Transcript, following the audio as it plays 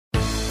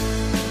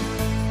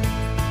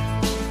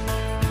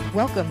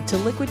Welcome to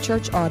Liquid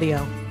Church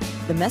Audio.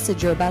 The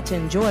message you're about to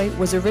enjoy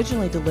was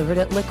originally delivered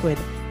at Liquid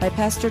by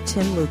Pastor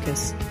Tim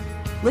Lucas.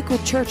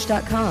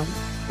 LiquidChurch.com,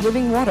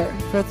 living water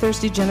for a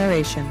thirsty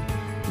generation.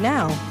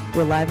 Now,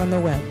 we're live on the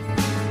web.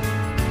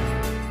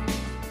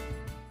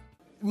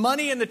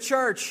 Money in the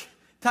church,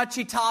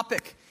 touchy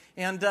topic.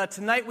 And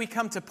tonight we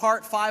come to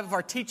part 5 of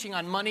our teaching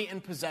on money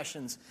and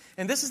possessions.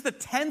 And this is the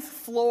 10th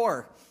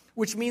floor,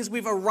 which means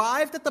we've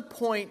arrived at the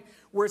point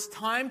where it's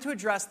time to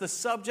address the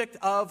subject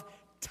of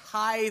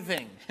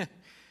tithing.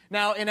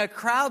 Now, in a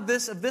crowd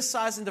of this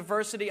size and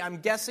diversity, I'm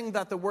guessing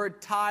that the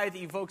word tithe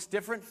evokes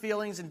different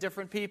feelings in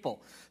different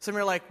people. Some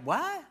are like,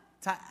 what?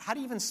 How do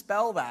you even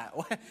spell that?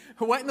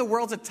 What in the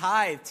world's a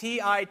tithe?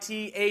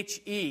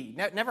 T-I-T-H-E.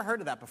 Never heard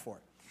of that before.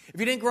 If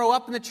you didn't grow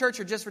up in the church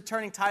or just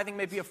returning, tithing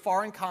may be a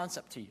foreign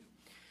concept to you.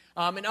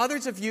 And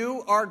others of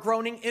you are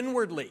groaning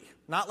inwardly,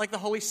 not like the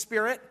Holy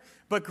Spirit,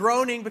 but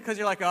groaning because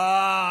you're like,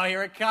 oh,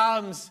 here it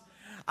comes.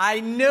 I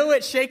knew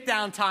it,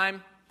 shakedown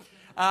time.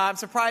 I'm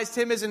surprised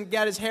Tim hasn't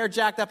got his hair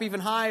jacked up even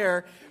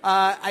higher.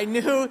 I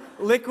knew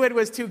Liquid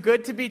was too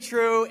good to be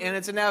true, and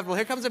it's inevitable.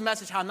 Here comes a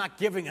message how I'm not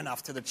giving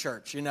enough to the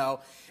church, and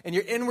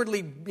you're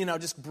inwardly,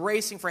 just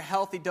bracing for a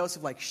healthy dose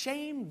of like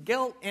shame,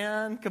 guilt,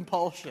 and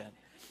compulsion.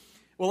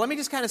 Well, let me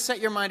just kind of set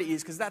your mind at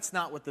ease, because that's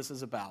not what this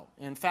is about.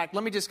 In fact,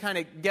 let me just kind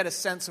of get a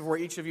sense of where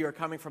each of you are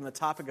coming from the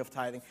topic of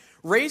tithing.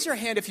 Raise your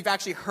hand if you've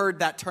actually heard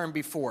that term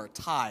before,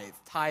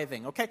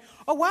 tithing, okay?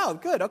 Oh, wow,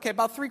 good, okay,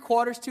 about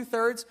 3/4,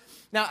 2/3.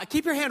 Now,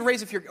 keep your hand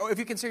raised if you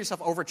consider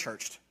yourself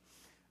over-churched.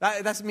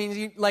 That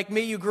means, like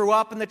me, you grew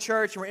up in the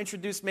church and were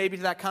introduced maybe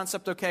to that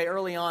concept, okay,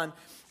 early on.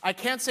 I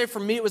can't say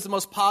for me it was the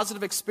most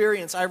positive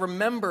experience. I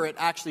remember it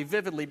actually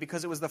vividly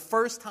because it was the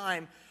first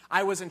time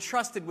I was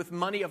entrusted with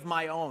money of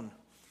my own.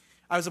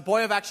 I was a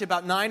boy of actually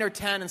about 9 or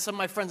 10, and some of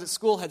my friends at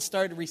school had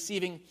started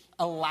receiving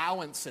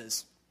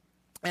allowances.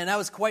 And that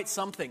was quite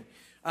something.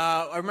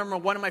 I remember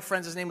one of my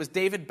friends, his name was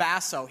David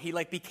Basso. He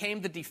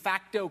became the de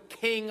facto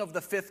king of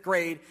the 5th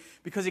grade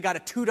because he got a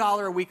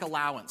 $2 a week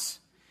allowance.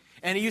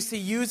 And he used to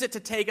use it to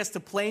take us to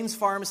Plains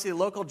Pharmacy, the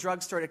local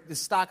drugstore, to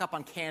stock up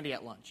on candy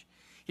at lunch.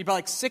 He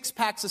brought 6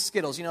 packs of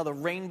Skittles, the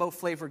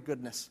rainbow-flavored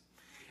goodness.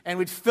 And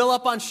we'd fill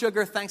up on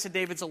sugar thanks to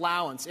David's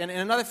allowance. And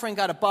another friend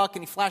got $1,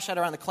 and he flashed that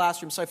around the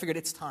classroom, so I figured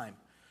it's time.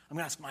 I'm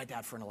going to ask my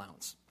dad for an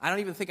allowance. I don't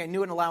even think I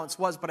knew what an allowance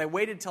was, but I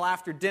waited until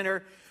after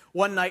dinner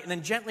one night and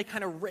then gently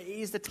kind of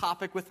raised the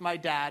topic with my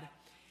dad.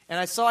 And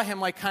I saw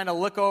him kind of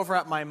look over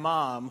at my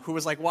mom, who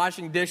was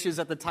washing dishes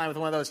at the time with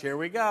one of those, here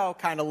we go,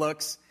 kind of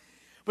looks.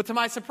 But to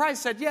my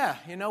surprise said, yeah,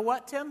 you know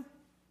what, Tim?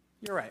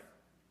 You're right.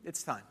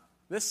 It's time.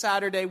 This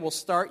Saturday, we'll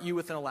start you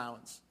with an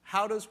allowance.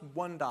 How does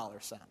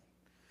 $1 sound?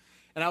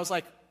 And I was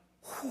like,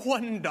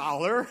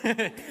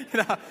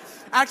 $1?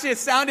 Actually,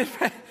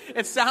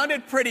 it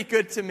sounded pretty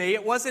good to me.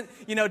 It wasn't,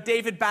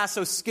 David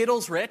Basso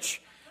Skittles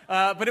rich,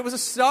 but it was a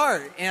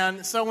start.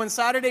 And so when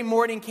Saturday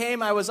morning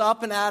came, I was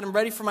up and at 'em,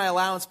 ready for my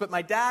allowance. But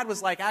my dad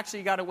was like, actually,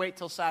 you got to wait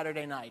till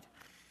Saturday night.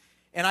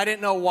 And I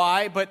didn't know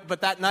why, but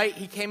that night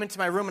he came into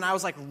my room and I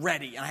was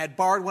ready. And I had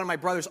borrowed one of my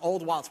brother's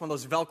old wallets, one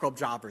of those Velcro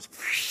jobbers.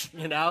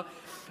 I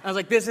was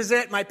like, this is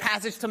it, my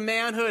passage to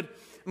manhood.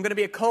 I'm going to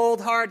be a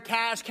cold, hard,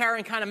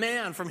 cash-carrying kind of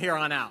man from here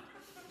on out.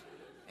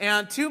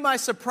 And to my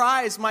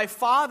surprise, my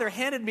father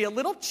handed me a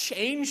little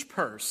change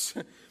purse,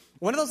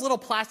 one of those little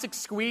plastic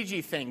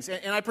squeegee things.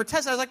 And I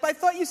protested. I was like, but I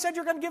thought you said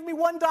you were going to give me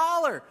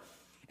 $1.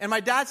 And my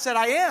dad said,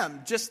 I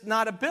am, just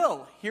not a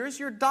bill. Here's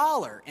your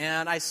 $1.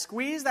 And I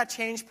squeezed that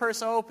change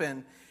purse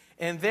open,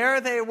 and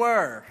there they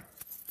were,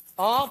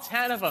 all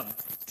 10 of them,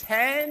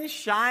 10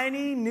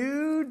 shiny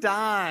new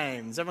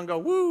dimes. Everyone go,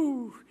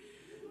 woo.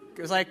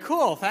 It was like,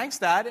 cool, thanks,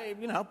 Dad.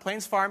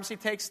 Plains Pharmacy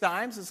takes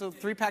dimes, and so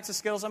 3 packs of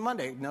Skittles on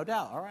Monday. No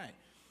doubt, all right.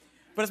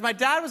 But as my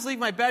dad was leaving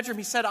my bedroom,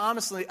 he said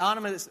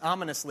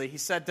ominously, he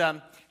said,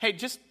 hey,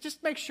 just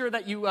make sure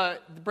that you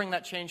bring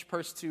that change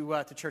purse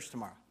to church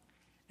tomorrow.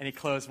 And he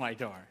closed my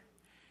door.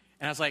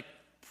 And I was like,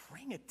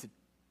 bring it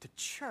to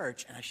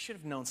church? And I should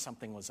have known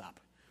something was up.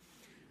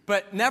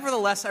 But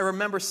nevertheless, I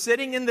remember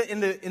sitting in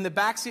the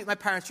back seat of my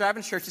parents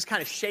driving to church, just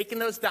kind of shaking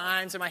those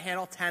dimes in my hand,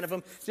 all 10 of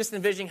them, just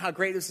envisioning how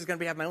great this is going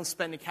to be, have my own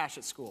spending cash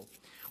at school.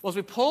 Well, as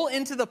we pull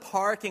into the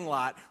parking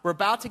lot, we're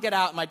about to get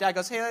out, and my dad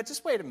goes, hey,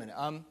 just wait a minute.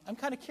 I'm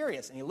kind of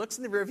curious. And he looks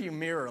in the rearview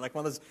mirror, like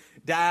one of those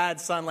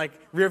dad-son,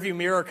 rearview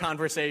mirror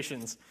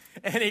conversations.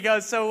 And he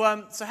goes, so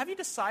have you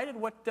decided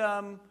what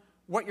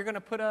you're going to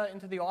put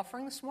into the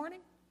offering this morning?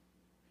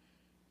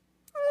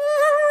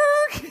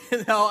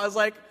 I was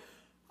like,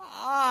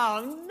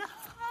 oh, no,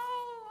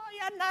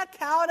 I had not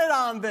counted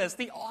on this.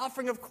 The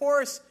offering, of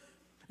course.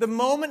 The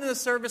moment in the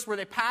service where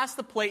they pass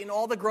the plate and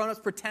all the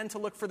grown-ups pretend to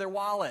look for their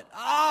wallet.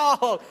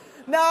 Oh,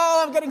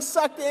 no, I'm getting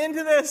sucked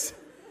into this.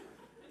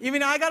 You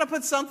mean I got to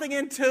put something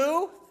in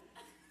too?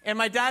 And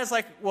my dad is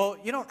like, well,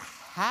 you don't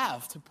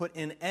have to put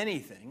in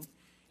anything.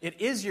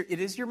 It is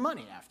your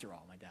money, after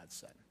all, my dad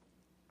said.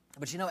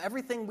 But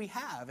everything we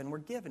have and we're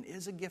given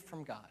is a gift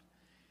from God.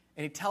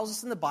 And he tells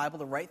us in the Bible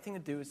the right thing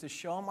to do is to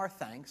show him our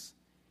thanks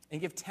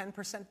and give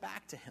 10%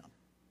 back to him.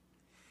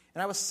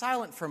 And I was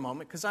silent for a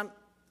moment because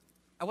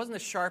I wasn't the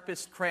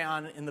sharpest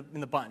crayon in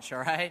the bunch, all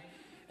right?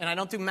 And I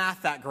don't do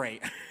math that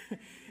great.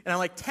 And I'm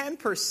like,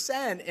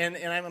 10%? And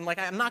I'm like,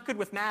 I'm not good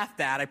with math,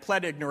 Dad. I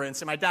pled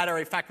ignorance. And my dad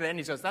already factored it in.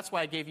 He goes, that's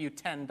why I gave you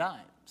 10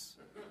 dimes.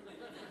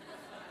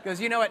 He goes,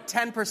 you know what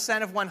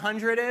 10% of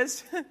 100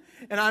 is?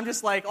 And I'm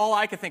just like, all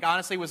I could think,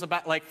 honestly, was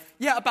about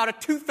about a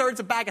 2/3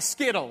 a bag of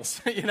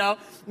Skittles, you know?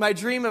 My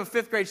dream of a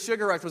 5th grade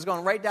sugar rush was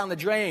going right down the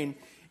drain.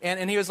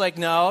 And he was like,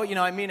 no, you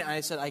know, I mean it.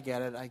 I said, I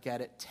get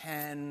it.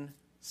 10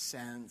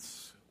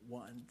 cents,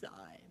 1 dime.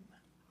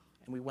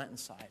 And we went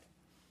inside.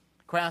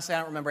 Quite honestly, I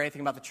don't remember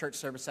anything about the church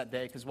service that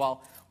day because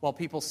while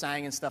people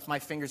sang and stuff, my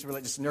fingers were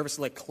just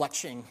nervously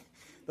clutching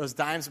those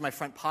dimes in my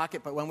front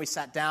pocket. But when we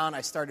sat down,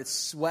 I started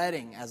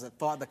sweating as I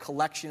thought the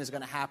collection is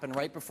going to happen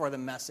right before the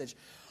message.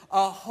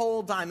 A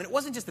whole dime. And it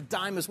wasn't just a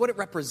dime, it was what it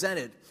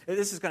represented.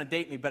 This is going to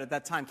date me, but at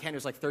that time, candy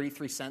was like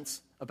 33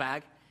 cents a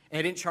bag. And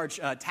they didn't charge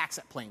tax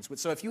at Plains.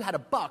 So if you had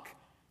 $1,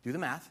 do the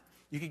math,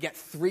 you could get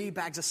 3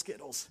 bags of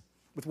Skittles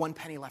with 1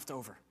 penny left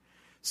over.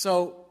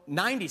 So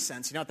 90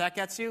 cents, you know what that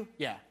gets you?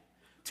 Yeah.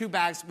 2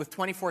 bags with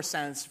 24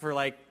 cents for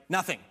like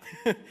nothing.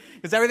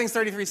 Because everything's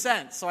 33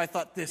 cents. So I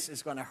thought, this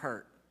is going to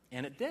hurt.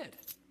 And it did.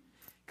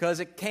 Because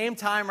it came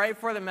time right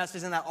before the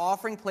message, and that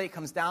offering plate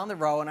comes down the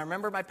row. And I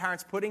remember my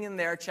parents putting in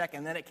their check,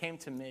 and then it came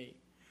to me.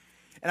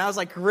 And I was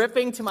like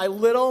gripping to my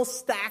little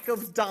stack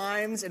of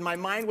dimes, and my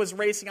mind was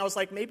racing. I was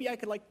like, maybe I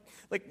could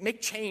like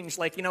make change,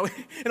 and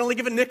only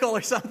give a nickel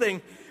or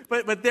something.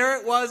 But there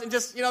it was, and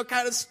just,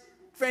 kind of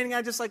straining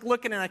out, just like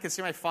looking, and I could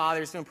see my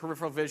father. He's doing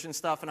peripheral vision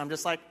stuff, and I'm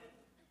just like,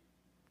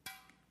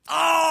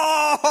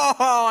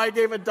 oh, I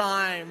gave a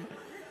dime.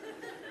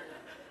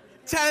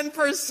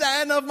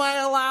 10% of my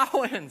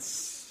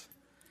allowance.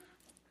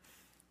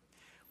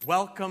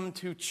 Welcome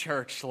to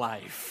church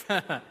life.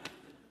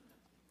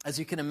 As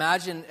you can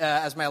imagine,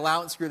 as my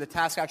allowance grew, the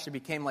task actually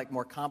became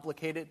more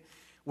complicated.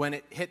 When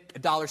it hit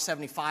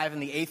 $1.75 in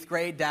the 8th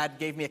grade, Dad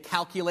gave me a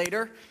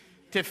calculator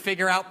to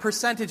figure out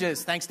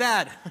percentages. Thanks,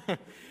 Dad.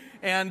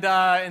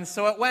 And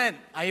so it went.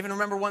 I even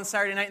remember one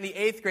Saturday night in the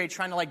 8th grade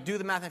trying to do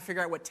the math and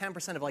figure out what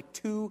 10% of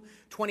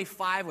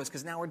 $2.25 was,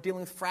 because now we're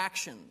dealing with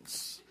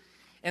fractions.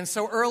 And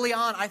so early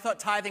on, I thought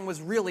tithing was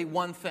really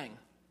one thing: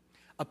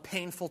 a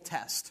painful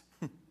test.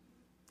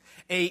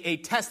 A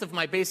test of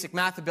my basic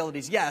math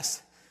abilities,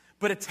 yes,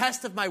 but a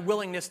test of my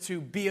willingness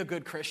to be a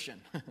good Christian.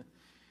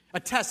 A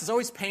test is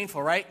always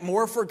painful, right?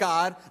 More for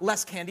God,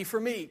 less candy for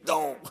me.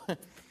 No.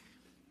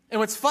 And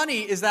what's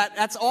funny is that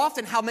that's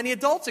often how many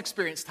adults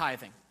experience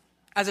tithing.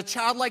 As a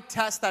childlike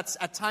test that's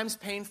at times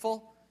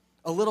painful,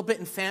 a little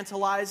bit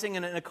infantilizing,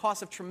 and a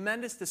cause of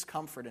tremendous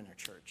discomfort in our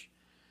church.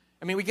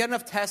 I mean, we get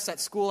enough tests at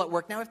school, at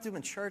work. Now we have to do them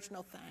in church?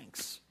 No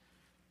thanks.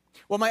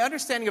 Well, my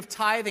understanding of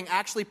tithing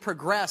actually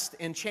progressed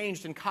and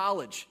changed in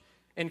college.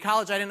 In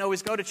college, I didn't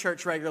always go to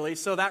church regularly,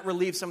 so that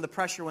relieved some of the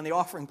pressure when the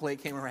offering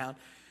plate came around.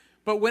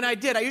 But when I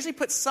did, I usually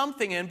put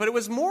something in, but it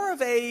was more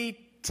of a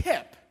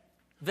tip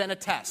than a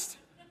test.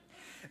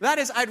 That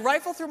is, I'd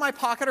rifle through my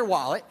pocket or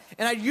wallet,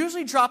 and I'd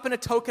usually drop in a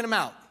token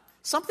amount.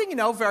 Something,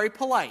 very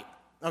polite.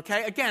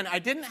 Okay? Again, I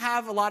didn't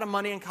have a lot of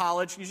money in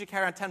college, usually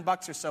carry around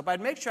 $10 or so, but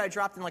I'd make sure I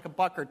dropped in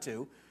 $1 or $2.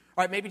 All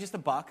right, maybe just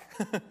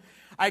 $1.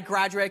 I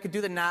graduated, I could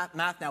do the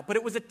math now, but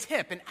it was a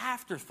tip, an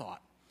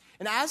afterthought.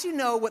 And as you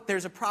know,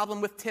 there's a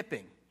problem with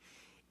tipping.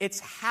 It's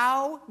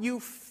how you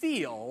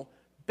feel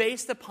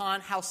based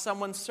upon how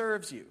someone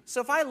serves you.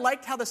 So if I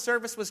liked how the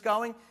service was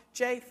going,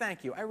 Jay,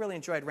 thank you. I really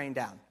enjoyed Rain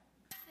Down.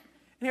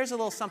 And here's a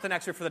little something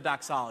extra for the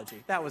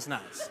doxology. That was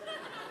nice.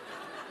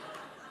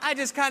 I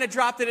just kind of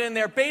dropped it in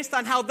there based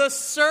on how the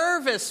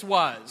service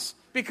was,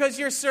 because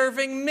you're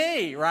serving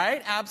me,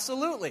 right?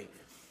 Absolutely.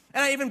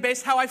 And I even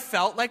based how I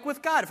felt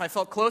with God. If I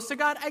felt close to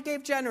God, I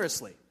gave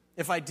generously.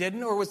 If I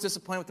didn't or was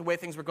disappointed with the way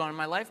things were going in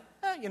my life,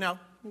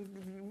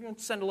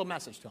 send a little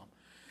message to him.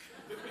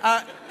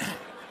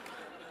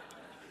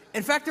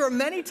 In fact, there were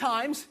many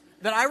times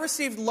that I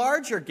received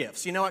larger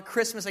gifts. At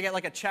Christmas, I get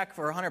a check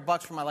for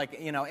 $100 from my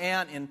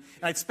aunt, and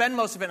I'd spend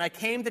most of it, and I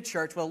came to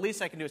church. Well, the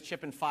least I can do is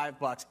chip in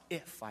 $5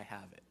 if I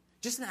have it.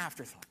 Just an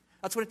afterthought.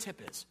 That's what a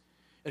tip is.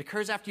 It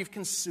occurs after you've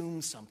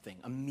consumed something,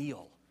 a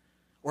meal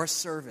or a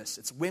service.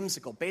 It's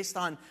whimsical, based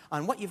on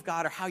what you've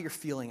got or how you're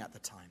feeling at the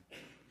time.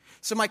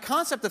 So my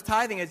concept of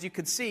tithing, as you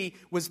could see,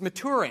 was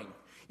maturing,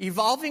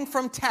 evolving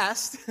from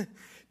test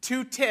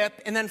to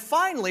tip, and then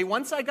finally,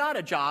 once I got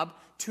a job,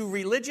 to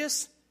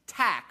religious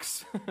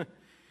tax.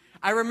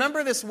 I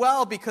remember this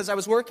well because I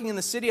was working in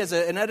the city as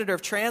an editor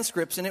of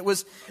transcripts, and it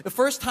was the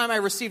first time I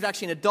received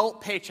actually an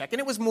adult paycheck,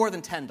 and it was more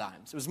than 10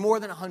 dimes. It was more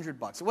than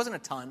 $100. It wasn't a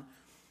ton,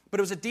 but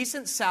it was a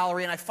decent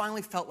salary, and I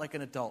finally felt like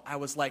an adult. I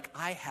was like,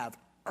 I have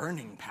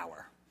earning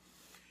power.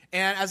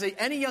 And as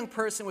any young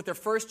person with their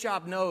first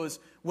job knows,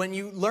 when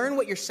you learn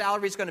what your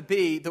salary is going to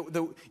be,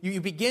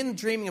 you begin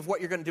dreaming of what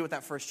you're going to do with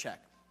that first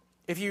check.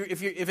 If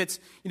it's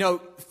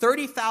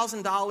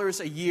 $30,000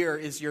 a year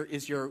is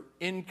your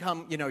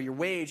income, your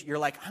wage, you're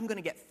like, I'm going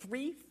to get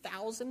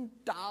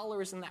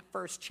 $3,000 in that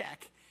first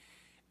check,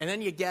 and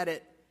then you get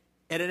it,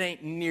 and it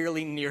ain't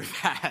nearly near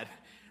that,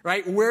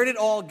 right? Where did it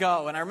all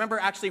go? And I remember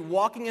actually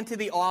walking into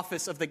the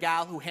office of the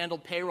gal who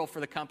handled payroll for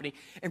the company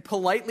and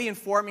politely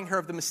informing her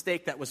of the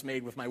mistake that was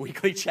made with my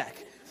weekly check.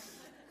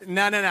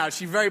 No.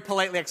 She very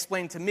politely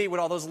explained to me what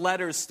all those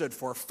letters stood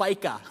for.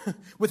 FICA,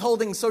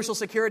 withholding Social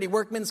Security,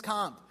 workman's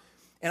comp.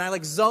 And I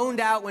zoned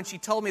out when she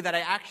told me that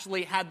I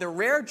actually had the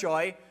rare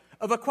joy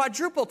of a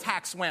quadruple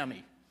tax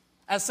whammy.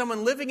 As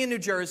someone living in New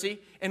Jersey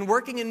and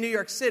working in New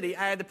York City,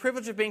 I had the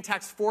privilege of being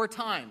taxed 4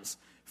 times.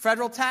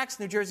 Federal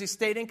tax, New Jersey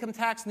state income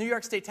tax, New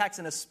York state tax,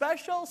 and a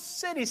special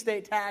city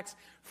state tax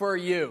for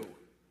you.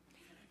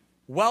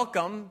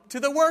 Welcome to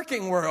the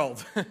working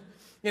world.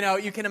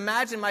 You can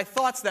imagine my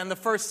thoughts then the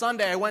first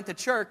Sunday I went to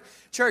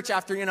church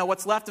after,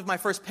 what's left of my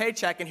first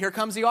paycheck, and here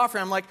comes the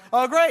offering. I'm like,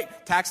 oh, great,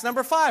 tax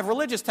number 5,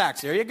 religious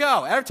tax. Here you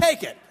go.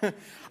 Take it.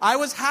 I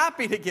was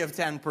happy to give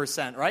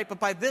 10%, right? But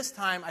by this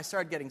time, I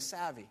started getting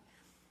savvy.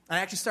 I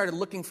actually started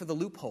looking for the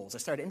loopholes. I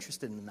started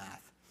interested in the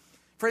math.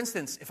 For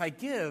instance, if I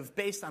give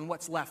based on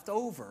what's left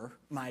over,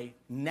 my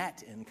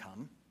net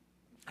income,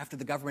 after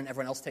the government,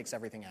 everyone else takes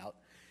everything out,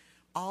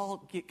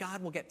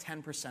 God will get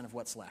 10% of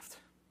what's left.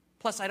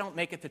 Plus, I don't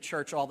make it to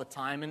church all the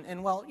time,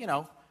 and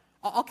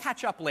I'll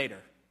catch up later.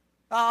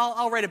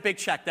 I'll write a big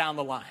check down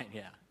the line,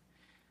 yeah.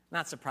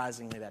 Not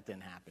surprisingly, that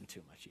didn't happen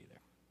too much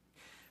either.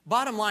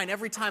 Bottom line,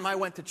 every time I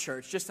went to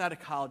church, just out of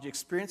college, the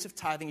experience of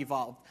tithing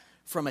evolved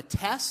from a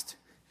test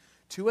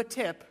to a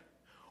tip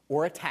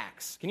or a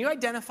tax. Can you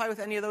identify with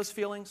any of those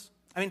feelings?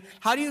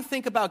 How do you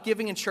think about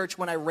giving in church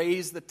when I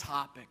raised the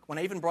topic, when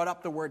I even brought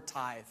up the word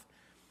tithe?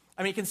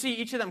 You can see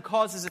each of them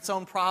causes its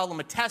own problem.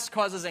 A test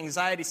causes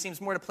anxiety,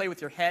 seems more to play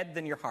with your head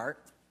than your heart.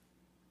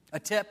 A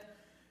tip,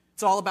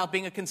 it's all about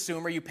being a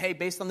consumer. You pay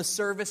based on the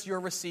service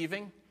you're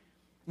receiving.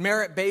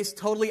 Merit-based,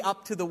 totally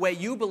up to the way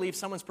you believe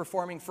someone's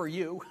performing for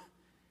you.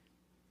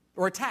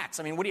 Or a tax.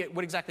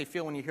 What exactly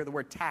feel when you hear the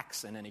word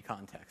tax in any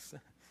context?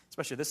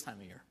 Especially this time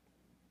of year.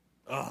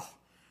 Ugh,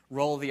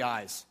 roll of the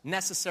eyes.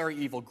 Necessary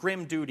evil,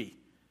 grim duty.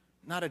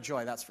 Not a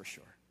joy, that's for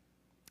sure.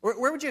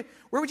 Where would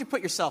you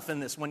put yourself in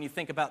this when you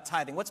think about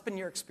tithing? What's been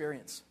your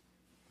experience?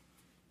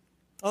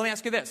 Well, let me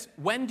ask you this.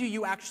 When do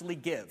you actually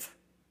give?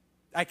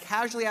 I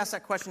casually asked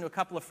that question to a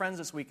couple of friends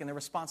this week, and their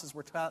responses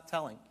were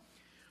telling.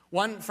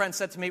 One friend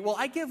said to me, well,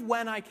 I give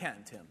when I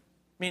can, Tim.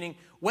 Meaning,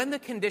 when the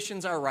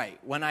conditions are right.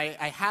 When I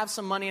have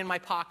some money in my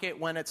pocket,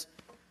 when it's...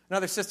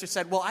 Another sister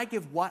said, well, I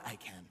give what I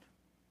can.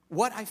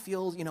 What I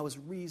feel, is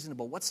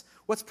reasonable. What's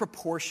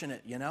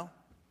proportionate,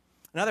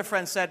 Another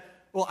friend said,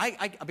 well,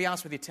 I'll be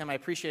honest with you, Tim, I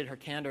appreciated her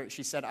candor.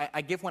 She said, I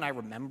give when I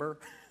remember.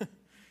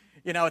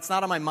 It's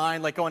not on my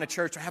mind, like going to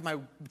church. I have my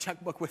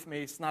checkbook with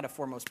me. It's not a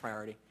foremost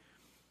priority.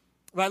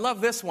 But I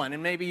love this one,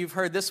 and maybe you've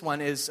heard this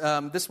one is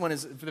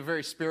the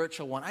very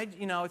spiritual one.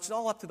 It's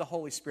all up to the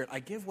Holy Spirit.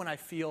 I give when I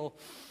feel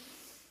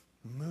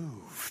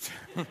moved.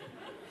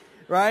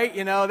 Right?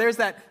 There's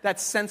that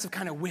sense of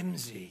kind of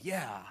whimsy.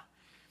 Yeah.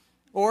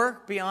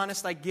 Or, be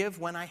honest, I give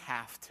when I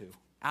have to.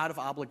 Out of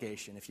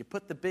obligation. If you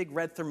put the big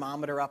red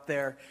thermometer up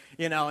there,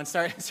 and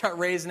start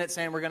raising it,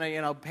 saying we're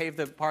going to, pave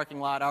the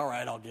parking lot, all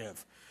right, I'll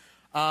give.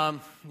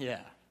 Yeah.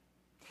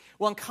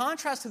 Well, in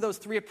contrast to those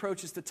 3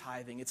 approaches to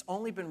tithing, it's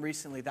only been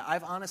recently that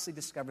I've honestly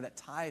discovered that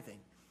tithing,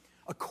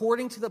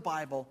 according to the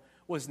Bible,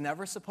 was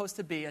never supposed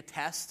to be a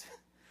test,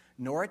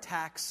 nor a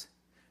tax,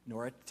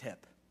 nor a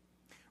tip.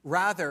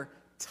 Rather,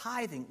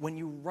 tithing, when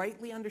you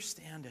rightly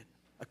understand it,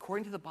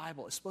 according to the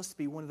Bible, is supposed to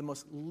be one of the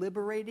most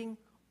liberating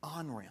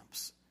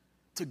on-ramps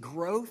to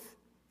growth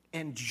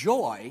and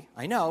joy,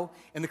 I know,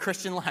 in the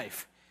Christian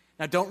life.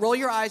 Now, don't roll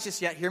your eyes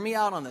just yet. Hear me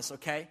out on this,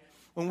 okay?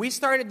 When we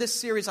started this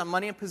series on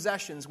money and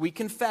possessions, we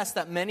confessed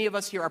that many of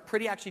us here are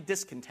pretty actually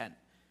discontent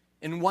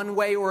in one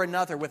way or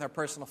another with our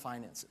personal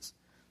finances.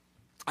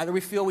 Either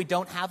we feel we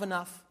don't have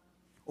enough,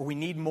 or we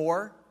need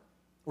more,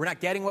 we're not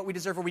getting what we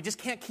deserve, or we just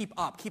can't keep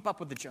up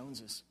with the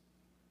Joneses.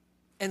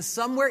 And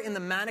somewhere in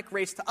the manic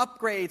race to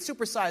upgrade,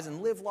 supersize,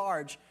 and live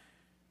large,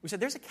 we said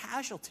there's a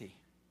casualty.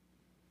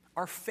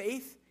 Our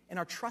faith and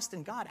our trust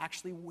in God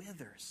actually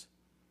withers.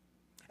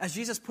 As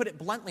Jesus put it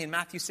bluntly in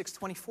Matthew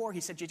 6:24, he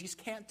said, you just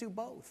can't do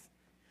both.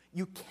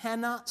 You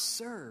cannot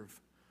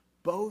serve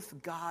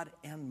both God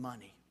and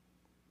money.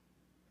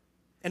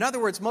 In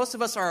other words, most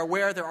of us are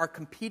aware there are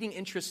competing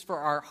interests for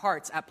our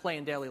hearts at play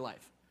in daily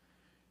life.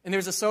 And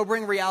there's the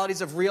sobering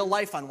realities of real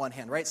life on one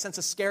hand, right? Sense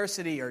of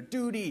scarcity or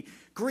duty,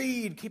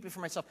 greed, keep it for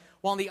myself.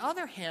 While on the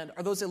other hand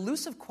are those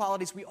elusive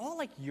qualities we all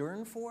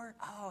yearn for.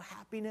 Oh,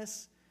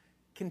 happiness,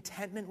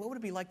 contentment. What would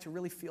it be like to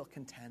really feel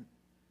content?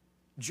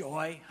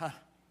 Joy.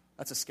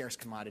 That's a scarce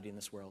commodity in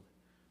this world.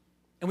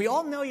 And we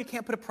all know you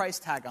can't put a price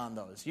tag on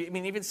those.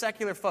 Even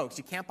secular folks,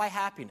 you can't buy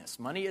happiness.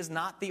 Money is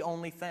not the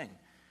only thing.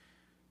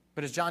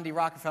 But as John D.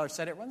 Rockefeller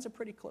said, it runs a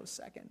pretty close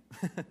second.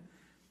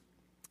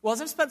 Well,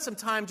 as I've spent some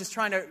time just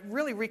trying to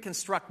really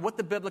reconstruct what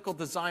the biblical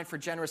design for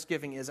generous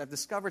giving is, I've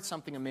discovered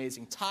something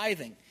amazing.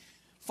 Tithing,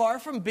 far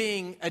from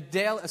being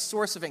a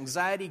source of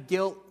anxiety,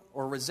 guilt,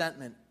 or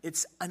resentment,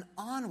 it's an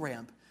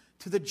on-ramp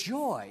to the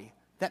joy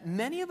that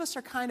many of us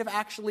are kind of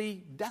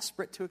actually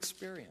desperate to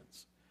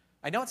experience.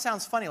 I know it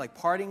sounds funny, like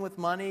partying with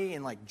money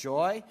and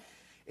joy.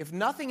 if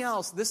nothing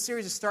else, this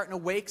series is starting to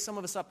wake some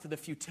of us up to the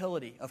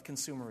futility of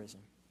consumerism.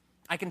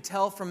 I can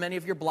tell from many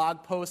of your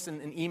blog posts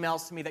and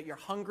emails to me that you're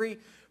hungry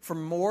for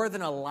more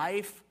than a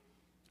life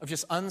of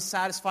just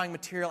unsatisfying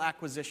material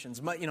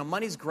acquisitions.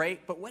 Money's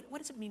great, but what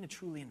does it mean to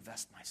truly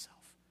invest myself?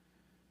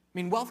 I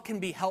mean, wealth can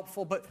be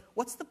helpful, but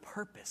what's the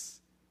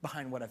purpose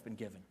behind what I've been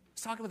given? I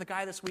was talking with a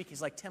guy this week.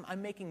 He's like, Tim,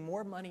 I'm making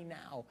more money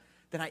now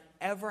than I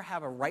ever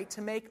have a right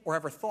to make or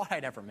ever thought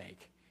I'd ever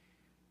make.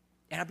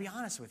 And I'll be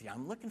honest with you,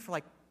 I'm looking for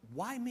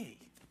why me?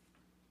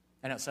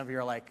 I know some of you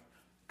are like,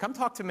 come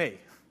talk to me.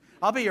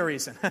 I'll be your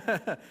reason.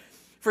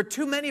 For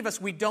too many of us,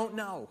 we don't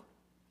know.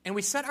 And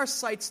we set our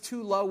sights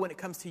too low when it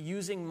comes to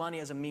using money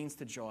as a means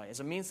to joy, as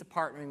a means to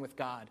partnering with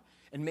God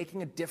and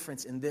making a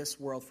difference in this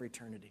world for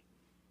eternity.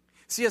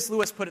 C.S.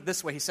 Lewis put it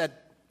this way. He said,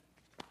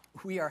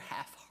 we are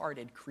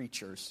half-hearted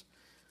creatures,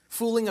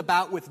 fooling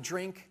about with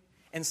drink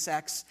and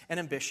sex and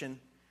ambition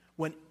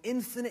when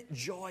infinite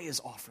joy is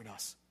offered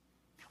us.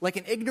 Like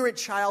an ignorant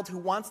child who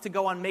wants to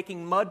go on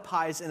making mud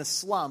pies in a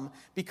slum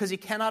because he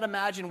cannot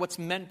imagine what's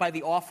meant by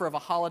the offer of a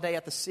holiday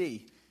at the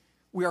sea.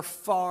 We are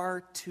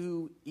far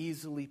too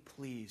easily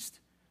pleased.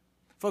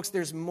 Folks,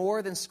 there's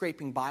more than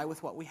scraping by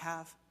with what we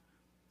have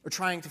or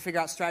trying to figure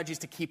out strategies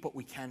to keep what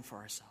we can for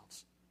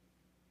ourselves.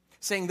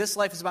 Saying this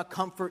life is about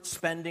comfort,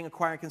 spending,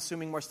 acquiring,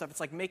 consuming more stuff. It's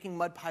like making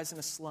mud pies in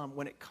a slum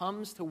when it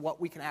comes to what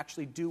we can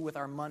actually do with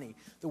our money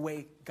the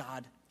way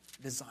God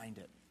designed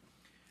it.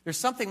 There's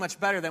something much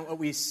better than what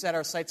we set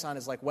our sights on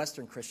as like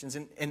Western Christians.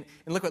 And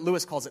look what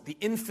Lewis calls it, the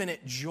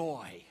infinite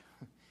joy.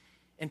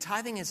 And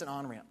tithing is an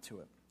on-ramp to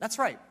it. That's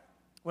right.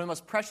 One of the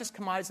most precious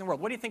commodities in the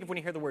world. What do you think of when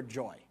you hear the word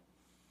joy?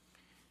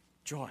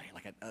 Joy,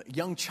 like a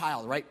young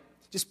child, right?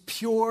 Just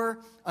pure,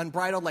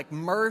 unbridled, like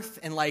mirth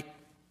and like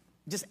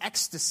just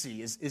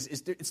ecstasy.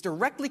 It's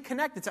directly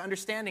connected to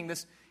understanding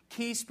this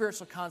key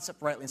spiritual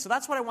concept rightly. And so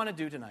that's what I want to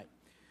do tonight.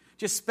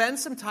 Just spend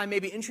some time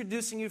maybe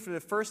introducing you for the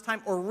first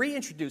time or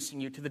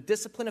reintroducing you to the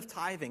discipline of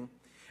tithing. And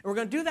we're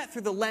going to do that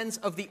through the lens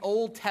of the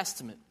Old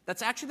Testament.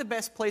 That's actually the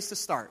best place to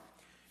start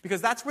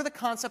because that's where the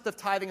concept of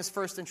tithing is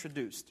first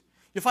introduced.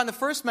 You'll find the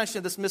first mention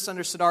of this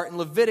misunderstood art in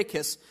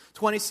Leviticus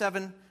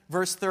 27,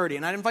 verse 30.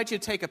 And I'd invite you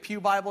to take a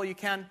pew Bible, you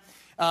can,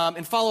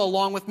 and follow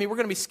along with me. We're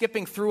going to be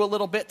skipping through a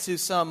little bit to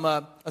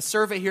a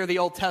survey here of the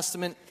Old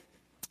Testament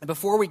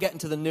before we get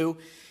into the New.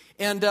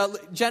 And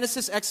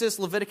Genesis, Exodus,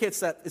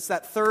 Leviticus, it's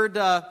that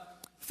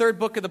third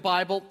book of the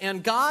Bible.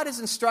 And God is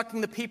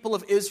instructing the people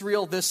of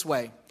Israel this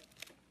way.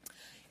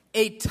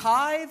 A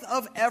tithe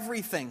of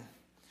everything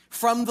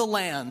from the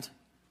land,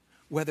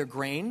 whether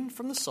grain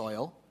from the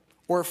soil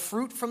or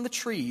fruit from the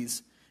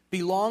trees,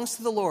 belongs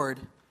to the Lord.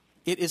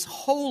 It is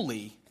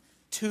holy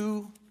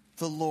to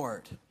the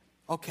Lord.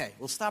 Okay,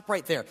 we'll stop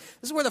right there.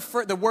 This is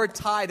where the word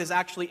tithe is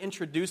actually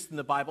introduced in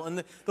the Bible.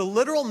 And the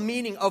literal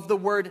meaning of the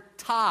word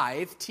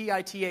tithe,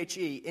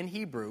 T-I-T-H-E, in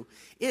Hebrew,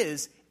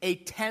 is a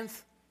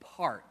tenth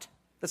part.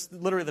 That's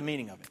literally the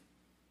meaning of it.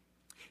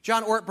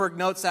 John Ortberg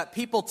notes that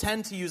people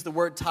tend to use the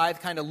word tithe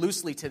kind of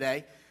loosely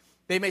today.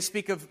 They may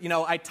speak of,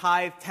 I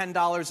tithe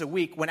 $10 a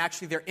week when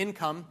actually their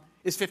income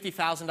is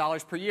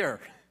 $50,000 per year.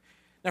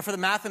 Now, for the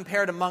math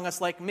impaired among us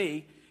like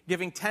me,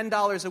 giving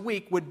 $10 a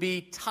week would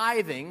be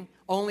tithing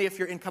only if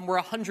your income were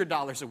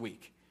 $100 a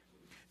week.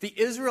 The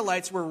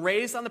Israelites were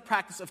raised on the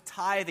practice of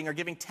tithing, or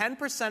giving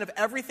 10% of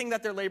everything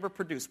that their labor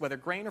produced, whether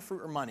grain or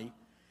fruit or money,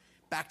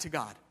 back to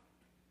God.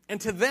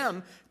 And to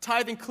them,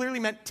 tithing clearly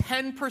meant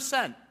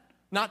 10%,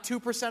 not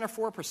 2%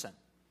 or 4%.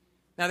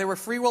 Now, there were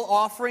free will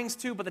offerings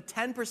too, but the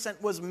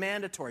 10% was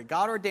mandatory.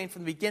 God ordained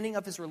from the beginning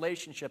of his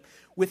relationship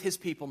with his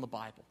people in the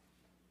Bible.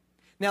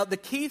 Now, the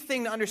key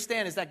thing to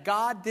understand is that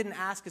God didn't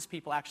ask his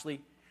people actually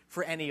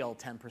for any old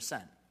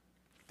 10%.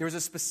 There was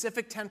a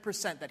specific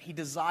 10% that he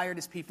desired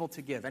his people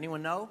to give.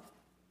 Anyone know?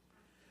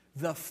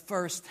 The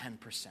first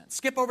 10%.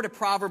 Skip over to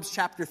Proverbs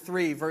chapter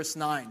 3, verse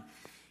 9.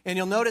 And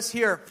you'll notice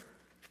here,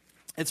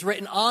 it's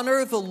written,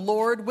 honor the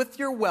Lord with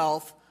your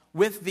wealth,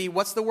 with the,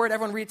 what's the word?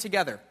 Everyone read it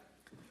together.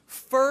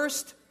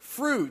 First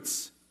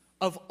fruits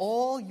of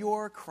all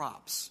your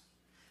crops.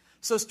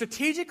 So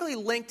strategically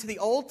linked to the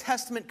Old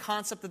Testament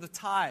concept of the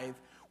tithe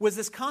was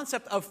this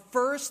concept of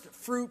first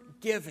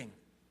fruit giving,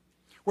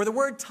 where the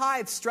word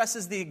tithe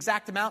stresses the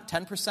exact amount,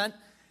 10%.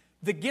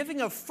 The giving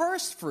of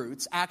first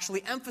fruits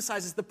actually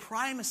emphasizes the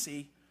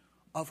primacy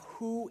of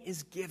who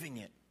is giving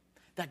it,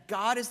 that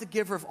God is the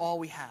giver of all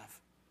we have.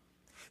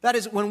 That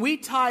is, when we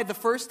tithe the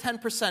first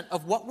 10%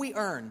 of what we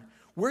earn,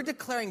 we're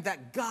declaring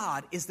that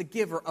God is the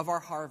giver of our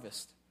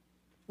harvest.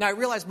 Now, I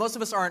realize most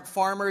of us aren't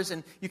farmers,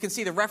 and you can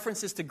see the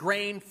references to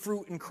grain,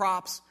 fruit, and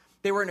crops.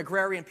 They were an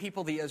agrarian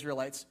people, the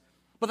Israelites.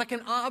 But that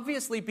can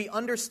obviously be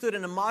understood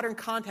in a modern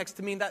context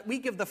to mean that we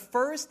give the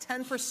first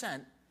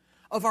 10%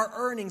 of our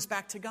earnings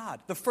back to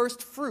God, the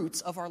first fruits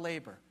of our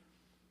labor.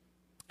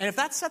 And if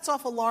that sets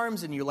off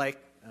alarms in you,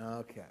 like,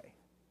 okay,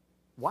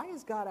 why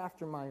is God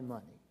after my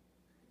money?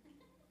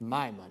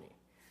 My money.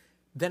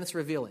 Then it's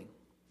revealing,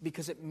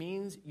 because it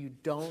means you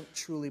don't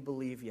truly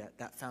believe yet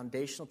that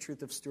foundational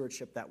truth of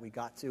stewardship that we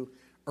got to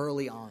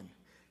early on,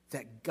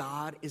 that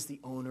God is the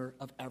owner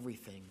of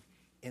everything,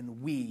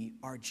 and we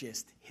are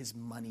just his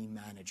money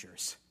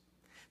managers.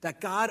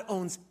 That God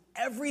owns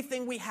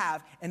everything we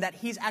have, and that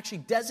he's actually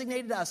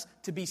designated us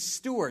to be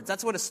stewards.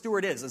 That's what a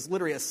steward is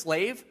literally a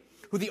slave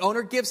who the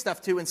owner gives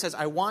stuff to and says,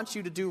 I want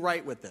you to do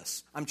right with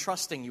this. I'm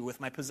trusting you with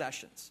my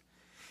possessions.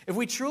 If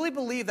we truly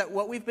believe that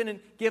what we've been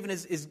given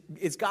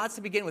is God's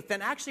to begin with,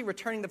 then actually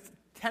returning the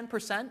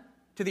 10%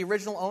 to the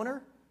original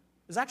owner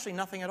is actually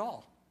nothing at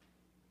all.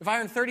 If I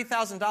earn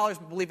 $30,000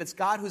 but believe it's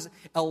God who's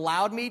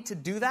allowed me to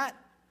do that,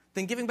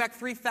 then giving back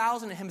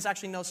 $3,000 to him is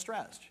actually no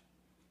stress.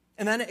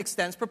 And then it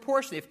extends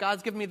proportionally. If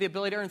God's given me the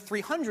ability to earn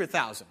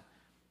 $300,000,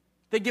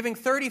 then giving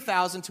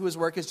 $30,000 to his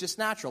work is just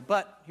natural.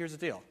 But here's the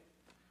deal.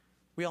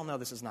 We all know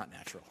this is not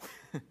natural.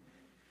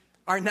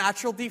 Our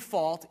natural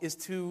default is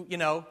to,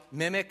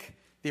 mimic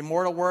the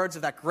immortal words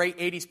of that great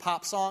 80s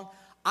pop song.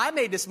 I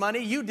made this money,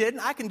 you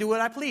didn't. I can do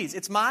what I please.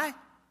 It's my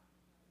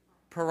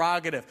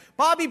prerogative.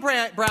 Bobby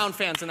Brown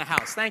fans in the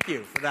house, thank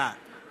you for that.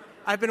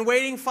 I've been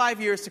waiting 5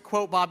 years to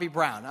quote Bobby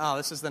Brown. Oh,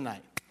 this is the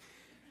night.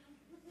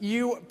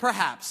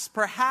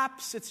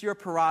 Perhaps it's your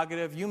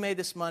prerogative. You made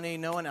this money,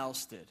 no one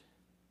else did.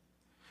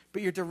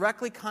 But you're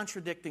directly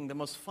contradicting the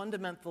most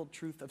fundamental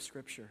truth of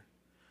Scripture.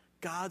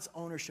 God's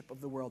ownership of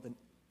the world and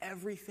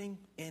everything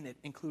in it,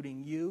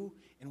 including you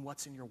and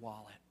what's in your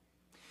wallet.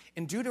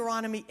 In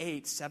Deuteronomy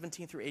 8,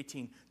 17 through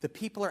 18, the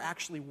people are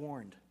actually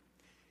warned.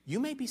 You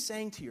may be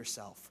saying to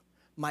yourself,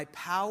 my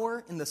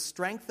power and the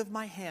strength of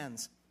my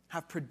hands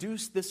have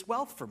produced this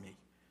wealth for me.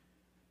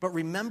 But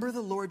remember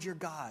the Lord your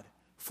God,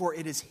 for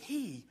it is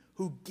he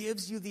who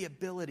gives you the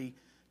ability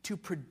to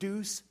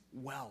produce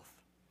wealth.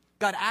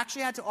 God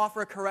actually had to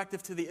offer a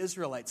corrective to the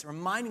Israelites,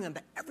 reminding them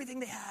that everything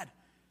they had,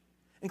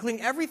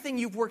 including everything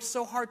you've worked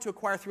so hard to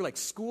acquire through like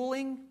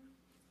schooling,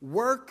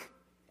 work,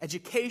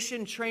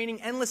 education,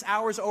 training, endless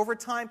hours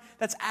overtime,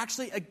 that's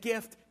actually a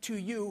gift to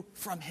you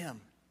from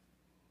him.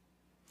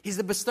 He's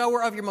the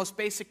bestower of your most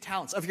basic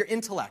talents, of your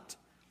intellect,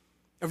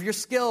 of your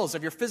skills,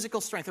 of your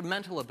physical strength, of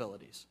mental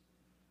abilities.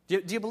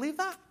 Do you believe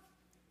that?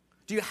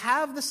 Do you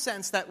have the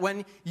sense that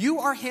when you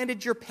are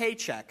handed your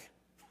paycheck,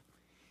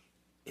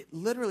 it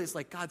literally is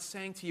like God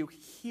saying to you,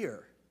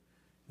 here,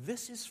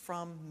 this is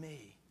from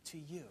me to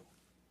you.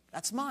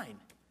 That's mine.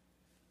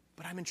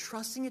 But I'm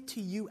entrusting it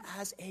to you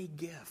as a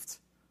gift.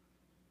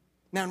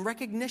 Now, in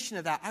recognition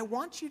of that, I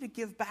want you to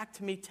give back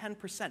to me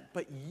 10%.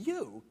 But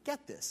you,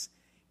 get this,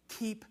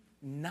 keep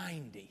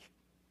 90.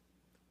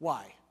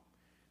 Why?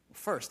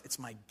 First, it's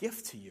my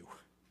gift to you.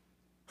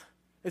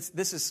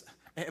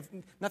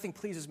 Nothing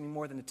pleases me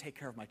more than to take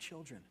care of my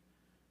children.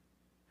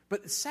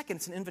 But second,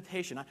 it's an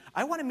invitation.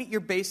 I want to meet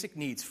your basic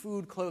needs,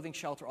 food, clothing,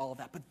 shelter, all of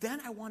that. But then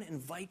I want to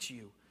invite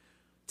you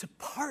to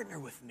partner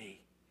with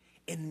me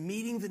in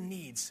meeting the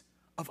needs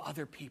of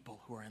other people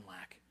who are in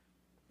lack.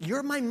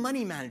 You're my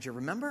money manager,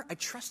 remember? I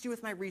trust you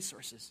with my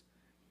resources.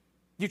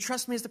 Do you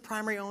trust me as the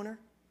primary owner?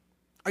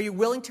 Are you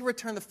willing to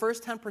return the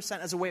first 10%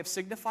 as a way of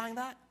signifying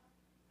that?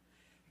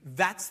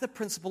 That's the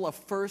principle of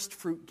first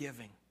fruit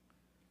giving.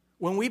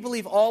 When we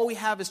believe all we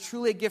have is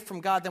truly a gift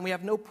from God, then we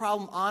have no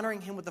problem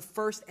honoring him with the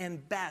first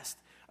and best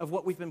of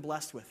what we've been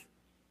blessed with.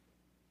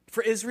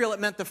 For Israel, it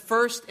meant the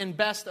first and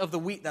best of the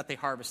wheat that they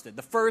harvested,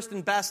 the first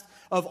and best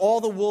of all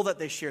the wool that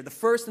they sheared, the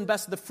first and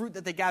best of the fruit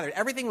that they gathered.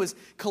 Everything was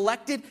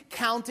collected,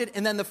 counted,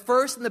 and then the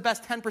first and the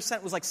best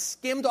 10% was like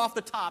skimmed off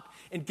the top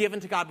and given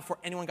to God before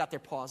anyone got their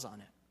paws on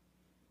it.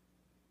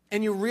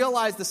 And you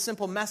realize the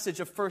simple message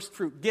of first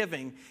fruit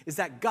giving is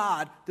that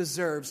God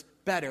deserves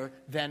better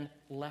than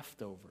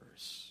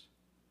leftovers.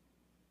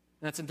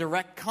 And that's in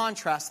direct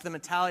contrast to the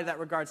mentality that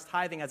regards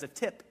tithing as a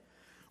tip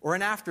or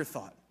an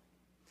afterthought.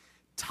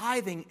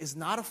 Tithing is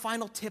not a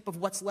final tip of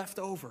what's left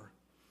over,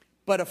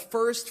 but a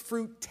first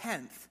fruit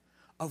tenth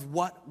of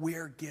what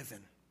we're given.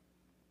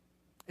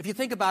 If you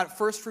think about it,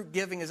 first fruit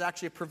giving is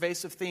actually a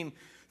pervasive theme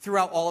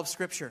throughout all of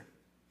Scripture.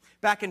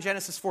 Back in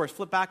Genesis 4,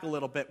 flip back a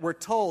little bit, we're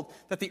told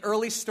that the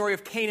early story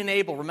of Cain and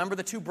Abel, remember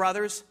the two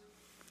brothers?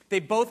 They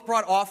both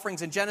brought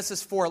offerings in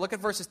Genesis 4. Look at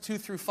verses 2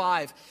 through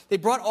 5. They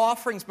brought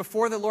offerings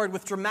before the Lord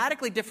with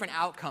dramatically different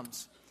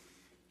outcomes.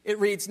 It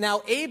reads,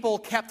 now Abel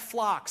kept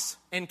flocks,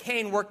 and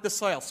Cain worked the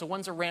soil. So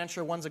one's a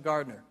rancher, one's a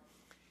gardener.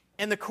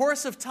 In the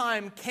course of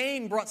time,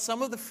 Cain brought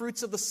some of the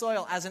fruits of the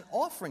soil as an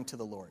offering to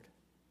the Lord.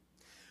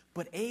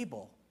 But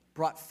Abel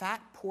brought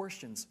fat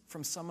portions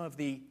from some of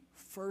the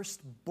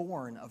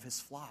firstborn of his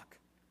flock.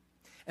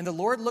 And the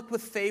Lord looked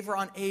with favor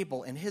on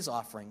Abel in his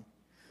offering,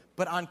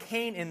 but on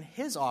Cain in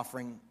his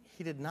offering,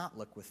 he did not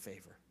look with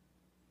favor.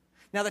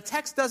 Now, the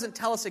text doesn't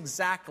tell us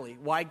exactly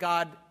why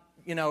God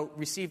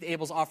received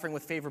Abel's offering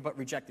with favor but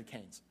rejected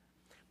Cain's.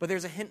 But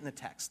there's a hint in the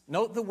text.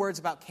 Note the words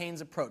about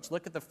Cain's approach.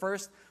 Look at the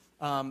first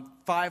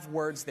 5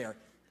 words there.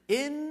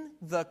 In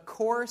the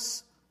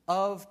course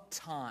of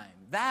time.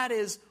 That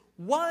is,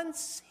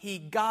 once he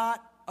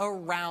got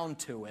around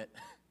to it,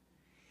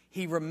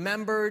 he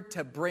remembered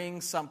to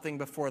bring something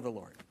before the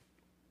Lord.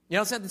 You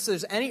don't say that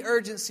there's any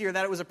urgency or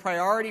that it was a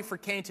priority for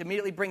Cain to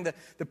immediately bring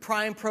the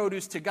prime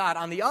produce to God.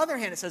 On the other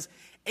hand, it says,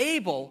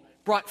 Abel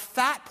brought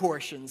fat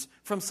portions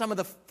from some of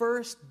the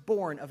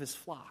firstborn of his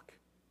flock.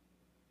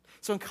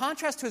 So in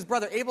contrast to his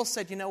brother, Abel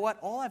said, you know what?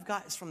 All I've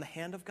got is from the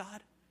hand of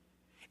God.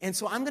 And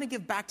so I'm going to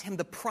give back to him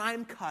the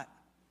prime cut,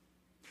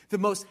 the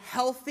most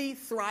healthy,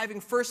 thriving,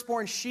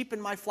 firstborn sheep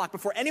in my flock.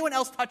 Before anyone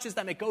else touches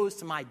them, it goes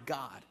to my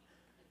God.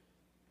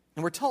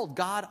 And we're told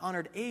God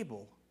honored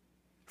Abel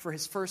for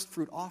his first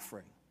fruit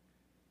offering.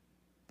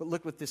 But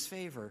look with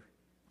disfavor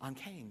on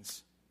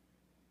Cain's.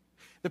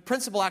 The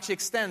principle actually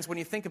extends, when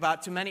you think about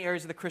it, to many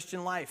areas of the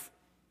Christian life.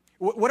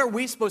 What are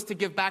we supposed to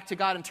give back to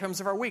God in terms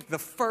of our week? The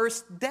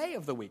first day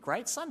of the week,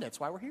 right? Sunday, that's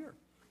why we're here.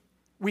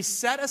 We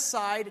set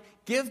aside,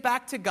 give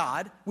back to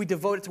God. We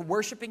devote it to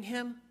worshiping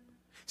him,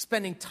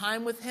 spending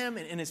time with him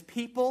and his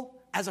people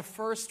as a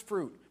first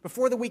fruit.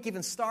 Before the week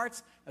even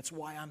starts, that's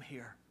why I'm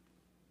here.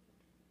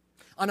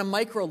 On a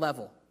micro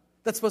level,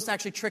 that's supposed to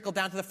actually trickle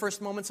down to the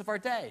first moments of our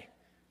day.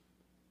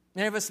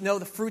 Many of us know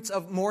the fruits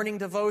of morning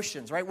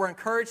devotions, right? We're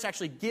encouraged to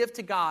actually give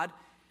to God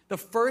the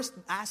first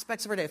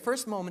aspects of our day,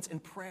 first moments in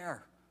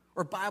prayer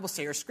or Bible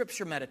study or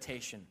scripture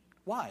meditation.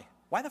 Why?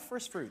 Why the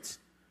first fruits?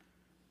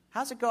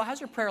 How's it go? How's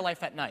your prayer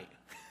life at night?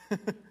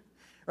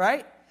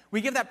 Right?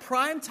 We give that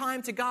prime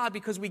time to God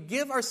because when we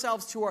give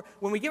ourselves to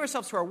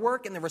our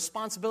work and the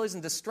responsibilities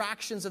and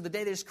distractions of the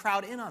day, they just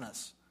crowd in on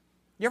us.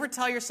 You ever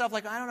tell yourself,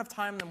 like, I don't have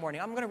time in the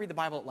morning. I'm going to read the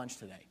Bible at lunch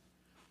today.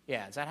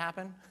 Yeah, does that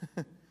happen?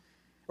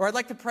 Or I'd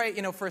like to pray,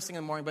 first thing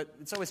in the morning, but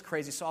it's always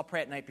crazy, so I'll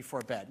pray at night before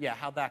bed. Yeah,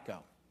 how'd that go?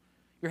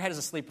 Your head is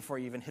asleep before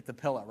you even hit the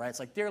pillow, right? It's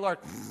like, dear Lord,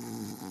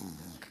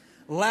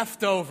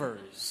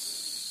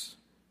 leftovers.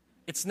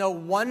 It's no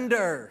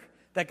wonder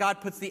that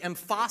God puts the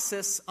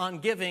emphasis on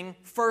giving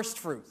first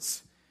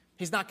fruits.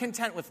 He's not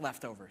content with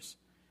leftovers.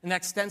 And that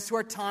extends to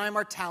our time,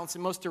 our talents,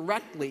 and most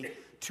directly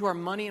to our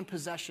money and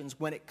possessions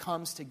when it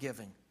comes to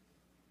giving.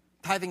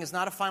 Tithing is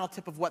not a final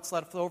tip of what's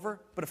left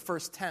over, but a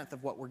first tenth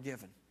of what we're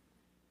given.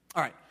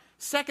 All right.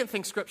 Second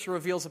thing Scripture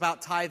reveals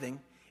about tithing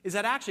is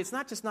that actually it's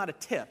not just not a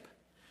tip,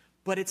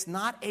 but it's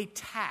not a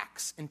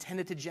tax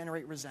intended to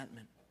generate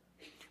resentment.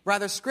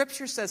 Rather,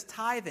 Scripture says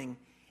tithing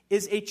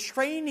is a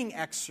training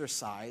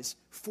exercise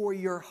for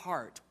your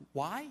heart.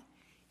 Why?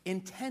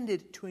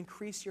 Intended to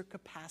increase your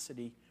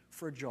capacity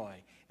for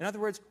joy. In other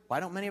words, why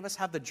don't many of us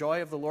have the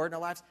joy of the Lord in our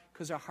lives?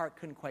 Because our heart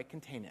couldn't quite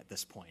contain it at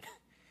this point.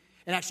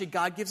 And actually,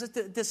 God gives us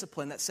a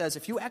discipline that says,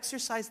 if you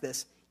exercise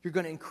this, you're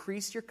going to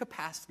increase your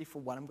capacity for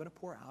what I'm going to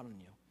pour out on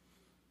you.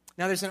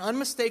 Now, there's an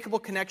unmistakable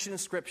connection in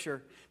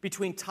Scripture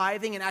between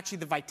tithing and actually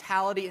the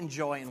vitality and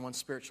joy in one's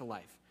spiritual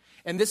life.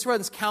 And this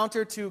runs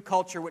counter to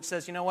culture, which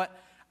says, you know what?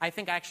 I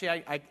think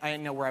actually I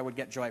know where I would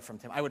get joy from,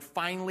 Tim. I would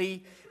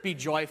finally be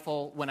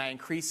joyful when I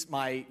increase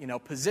my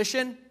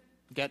position,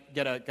 get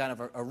a kind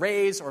of a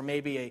raise, or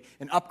maybe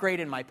an upgrade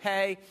in my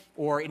pay,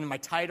 or in my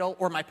title,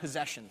 or my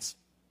possessions.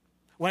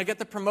 When I get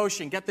the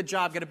promotion, get the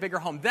job, get a bigger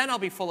home, then I'll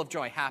be full of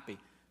joy, happy.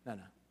 No.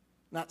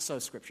 Not so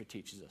Scripture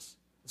teaches us.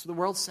 That's what the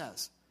world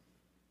says.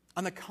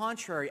 On the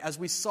contrary, as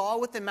we saw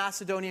with the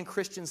Macedonian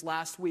Christians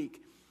last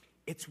week,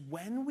 it's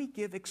when we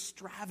give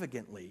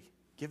extravagantly,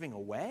 giving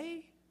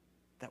away,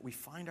 that we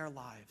find our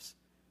lives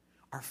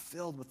are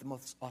filled with the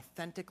most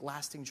authentic,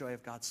 lasting joy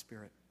of God's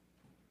Spirit.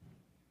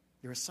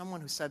 There was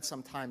someone who said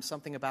sometimes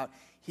something about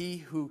he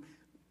who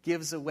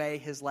gives away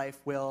his life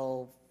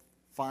will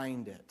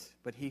find it,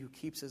 but he who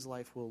keeps his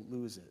life will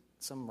lose it.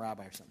 Some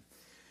rabbi or something.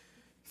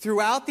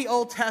 Throughout the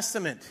Old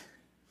Testament,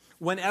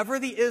 whenever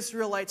the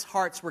Israelites'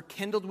 hearts were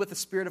kindled with the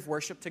spirit of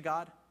worship to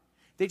God,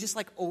 they just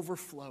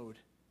overflowed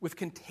with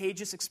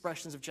contagious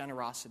expressions of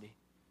generosity.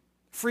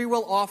 Free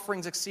will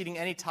offerings exceeding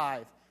any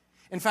tithe.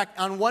 In fact,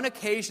 on one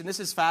occasion, this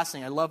is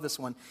fascinating, I love this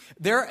one,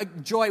 their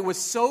joy was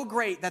so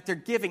great that their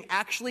giving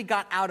actually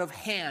got out of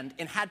hand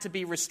and had to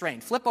be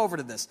restrained. Flip over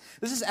to this.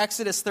 This is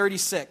Exodus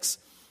 36,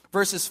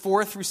 verses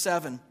 4 through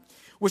 7,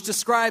 which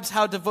describes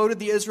how devoted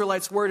the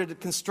Israelites were to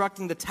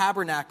constructing the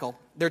tabernacle,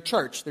 their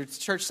church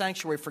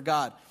sanctuary for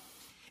God.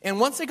 And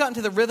once they got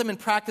into the rhythm and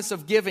practice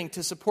of giving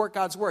to support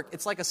God's work,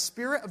 it's like a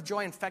spirit of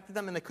joy infected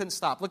them and they couldn't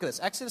stop. Look at this,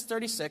 Exodus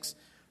 36,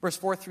 verse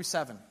 4 through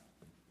 7.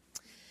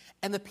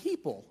 And the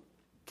people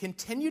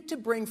continued to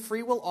bring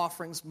free will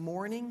offerings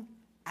morning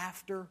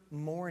after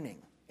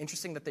morning.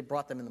 Interesting that they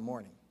brought them in the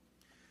morning.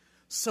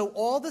 So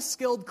all the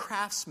skilled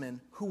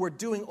craftsmen who were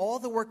doing all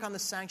the work on the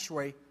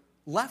sanctuary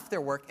left their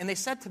work, and they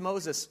said to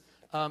Moses,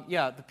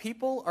 the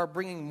people are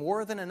bringing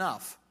more than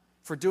enough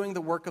for doing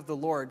the work of the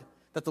Lord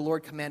that the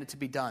Lord commanded to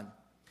be done.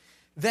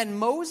 Then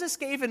Moses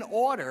gave an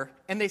order,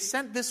 and they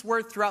sent this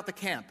word throughout the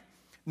camp.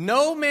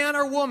 No man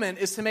or woman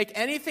is to make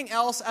anything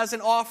else as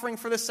an offering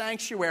for the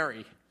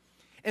sanctuary.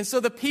 And so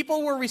the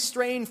people were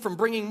restrained from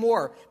bringing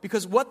more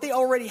because what they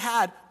already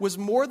had was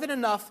more than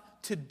enough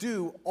to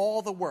do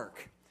all the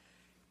work.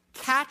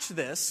 Catch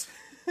this.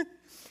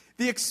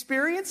 The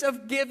experience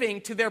of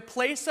giving to their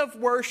place of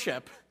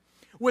worship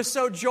was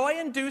so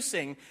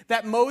joy-inducing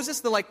that Moses,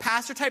 the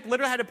pastor type,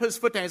 literally had to put his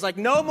foot down. He's like,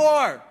 no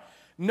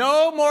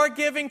more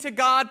giving to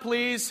God,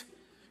 please.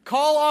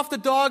 Call off the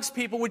dogs,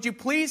 people. Would you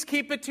please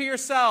keep it to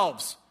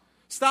yourselves?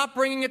 Stop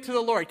bringing it to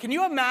the Lord. Can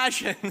you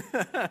imagine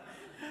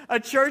a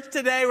church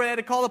today where they had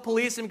to call the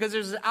police because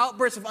there's an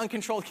outburst of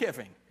uncontrolled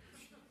giving?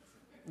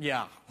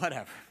 Yeah,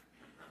 whatever.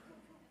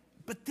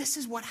 But this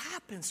is what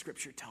happens,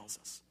 Scripture tells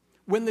us,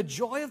 when the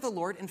joy of the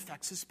Lord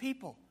infects his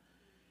people.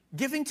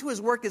 Giving to his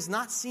work is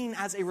not seen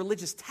as a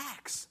religious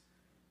tax,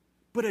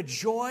 but a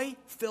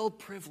joy-filled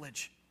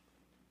privilege.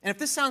 And if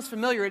this sounds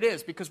familiar, it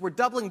is, because we're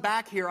doubling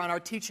back here on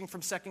our teaching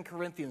from 2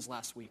 Corinthians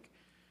last week,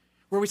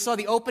 where we saw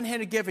the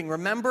open-handed giving.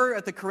 Remember,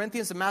 at the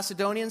Corinthians, the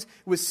Macedonians,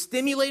 was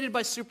stimulated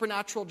by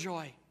supernatural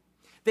joy.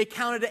 They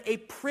counted it a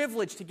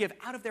privilege to give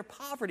out of their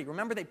poverty.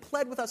 Remember, they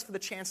pled with us for the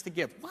chance to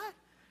give. What?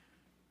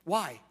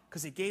 Why?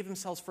 Because they gave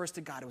themselves first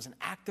to God. It was an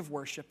act of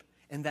worship,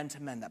 and then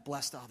to men that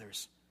blessed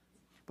others.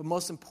 But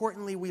most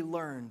importantly, we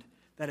learned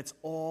that it's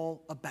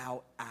all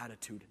about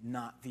attitude,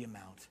 not the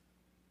amount.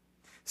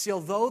 See,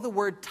 although the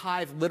word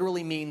tithe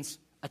literally means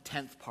a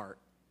tenth part,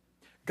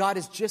 God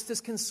is just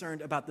as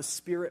concerned about the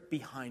spirit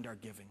behind our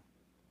giving.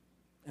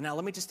 And now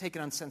let me just take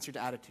an uncensored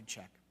attitude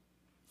check.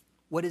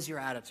 What is your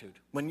attitude?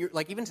 When you're,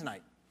 like even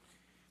tonight,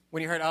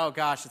 when you heard, oh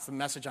gosh, it's the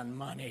message on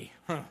money.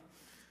 Do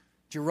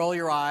you roll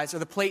your eyes? Or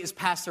the plate is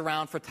passed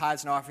around for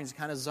tithes and offerings, you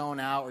kind of zone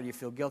out, or you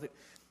feel guilty?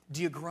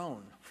 Do you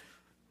groan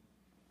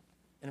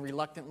and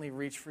reluctantly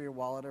reach for your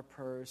wallet or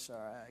purse,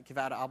 or give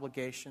out an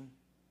obligation?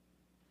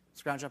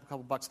 Scrounge up a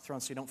couple bucks to throw in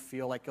so you don't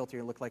feel like guilty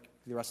or look like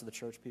the rest of the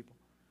church people?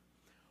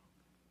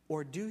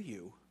 Or do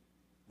you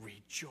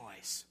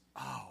rejoice?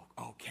 Oh,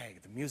 okay,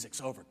 the music's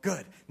over.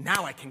 Good,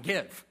 now I can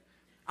give.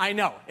 I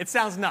know, it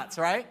sounds nuts,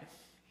 right?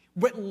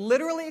 But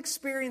literally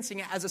experiencing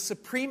it as a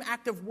supreme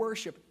act of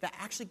worship that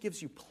actually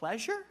gives you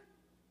pleasure?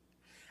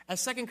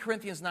 As 2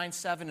 Corinthians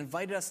 9:7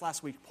 invited us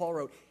last week, Paul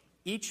wrote,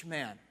 each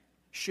man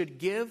should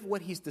give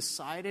what he's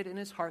decided in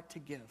his heart to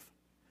give,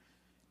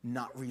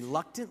 not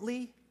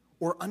reluctantly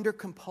or under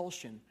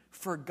compulsion,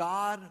 for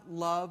God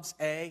loves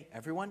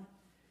everyone,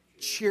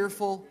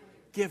 cheerful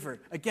giver.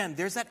 Again,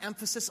 there's that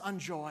emphasis on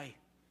joy,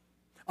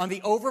 on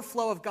the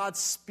overflow of God's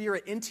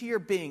Spirit into your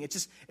being.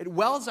 It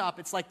wells up.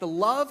 It's like the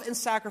love and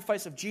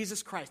sacrifice of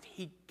Jesus Christ.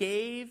 He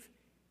gave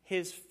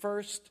his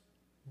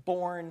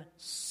firstborn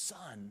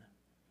son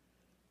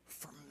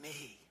for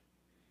me,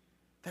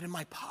 that in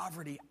my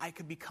poverty I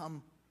could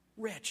become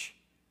rich,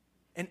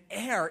 an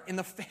heir in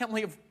the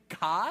family of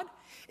God.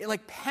 It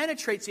like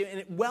penetrates you and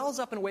it wells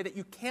up in a way that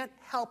you can't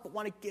help but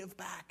want to give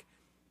back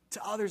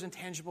to others in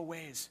tangible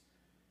ways.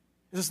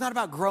 It's not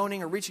about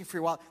groaning or reaching for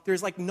your wallet.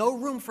 There's like no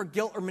room for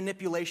guilt or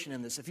manipulation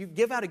in this. If you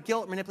give out of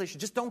guilt or manipulation,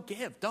 just don't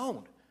give.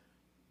 Don't.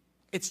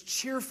 It's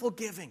cheerful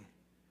giving.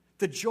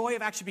 The joy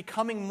of actually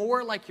becoming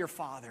more like your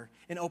Father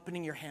and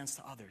opening your hands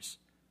to others.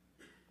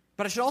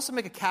 But I should also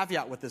make a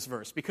caveat with this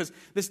verse, because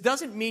this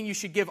doesn't mean you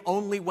should give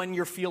only when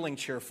you're feeling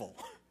cheerful.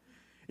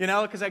 You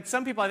know, because like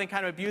some people I think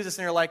kind of abuse this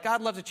and they're like,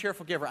 God loves a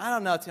cheerful giver. I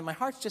don't know, Tim. My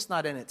heart's just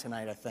not in it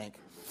tonight, I think.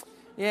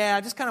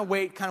 Yeah, just kind of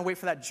wait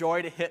for that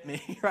joy to hit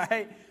me,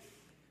 right?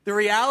 The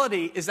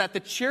reality is that the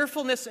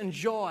cheerfulness and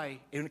joy,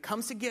 when it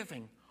comes to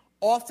giving,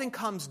 often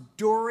comes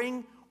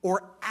during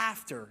or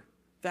after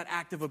that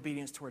act of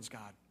obedience towards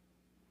God.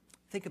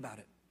 Think about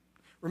it.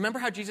 Remember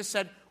how Jesus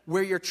said,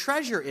 where your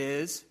treasure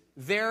is,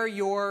 there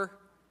your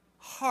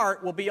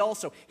heart will be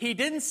also. He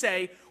didn't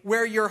say,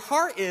 where your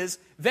heart is,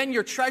 then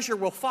your treasure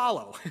will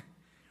follow.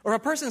 Or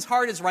if a person's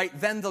heart is right,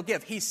 then they'll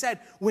give. He said,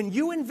 when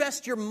you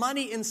invest your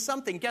money in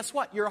something, guess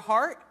what? Your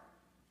heart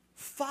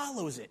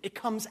follows it. It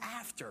comes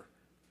after.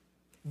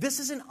 This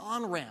is an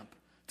on-ramp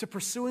to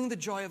pursuing the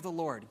joy of the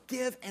Lord.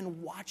 Give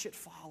and watch it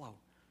follow.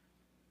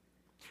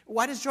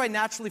 Why does joy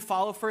naturally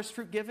follow first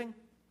fruit giving?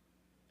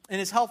 In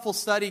his helpful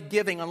study,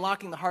 Giving,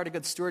 Unlocking the Heart of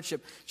Good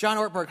Stewardship, John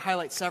Ortberg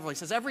highlights several. He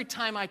says, every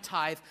time I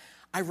tithe,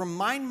 I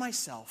remind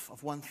myself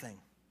of one thing,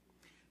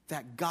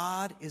 that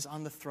God is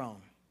on the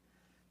throne.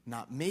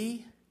 Not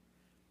me,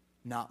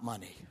 not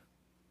money.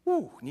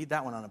 Woo, need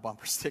that one on a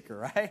bumper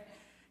sticker, right?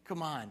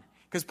 Come on.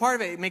 Because part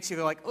of it makes you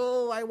go like,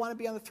 oh, I want to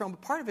be on the throne.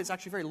 But part of it is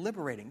actually very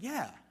liberating.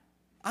 Yeah,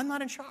 I'm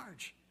not in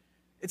charge.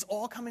 It's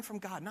all coming from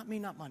God, not me,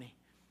 not money.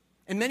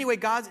 In many ways,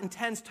 God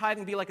intends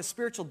tithing to be like a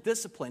spiritual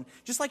discipline,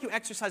 just like you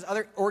exercise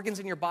other organs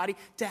in your body,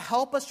 to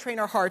help us train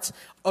our hearts,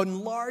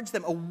 enlarge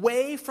them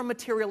away from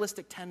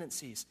materialistic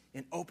tendencies,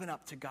 and open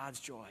up to God's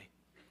joy.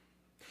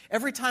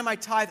 Every time I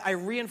tithe, I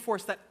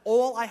reinforce that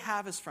all I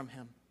have is from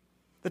him.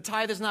 The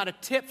tithe is not a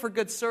tip for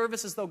good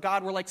service as though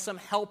God were like some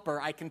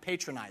helper I can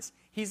patronize.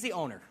 He's the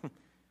owner.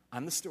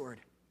 I'm the steward.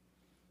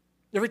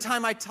 Every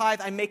time I tithe,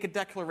 I make a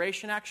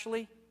declaration,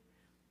 actually.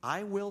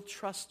 I will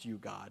trust you,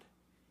 God,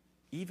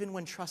 even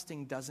when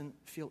trusting doesn't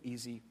feel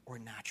easy or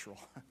natural.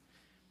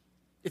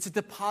 It's a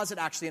deposit,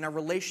 actually, in our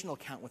relational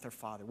account with our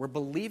Father. We're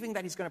believing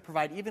that he's going to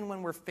provide even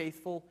when we're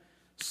faithful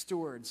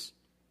stewards.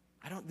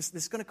 This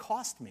is going to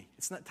cost me.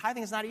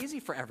 Tithing is not easy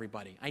for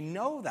everybody. I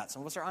know that.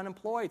 Some of us are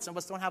unemployed. Some of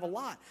us don't have a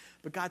lot.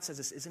 But God says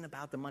this isn't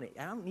about the money.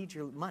 I don't need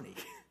your money.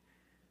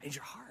 I need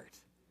your heart.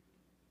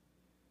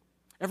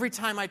 Every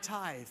time I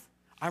tithe,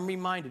 I'm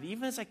reminded,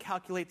 even as I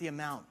calculate the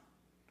amount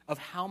of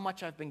how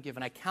much I've been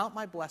given, I count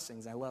my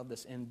blessings. I love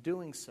this. In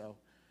doing so,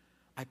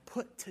 I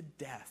put to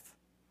death,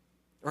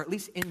 or at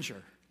least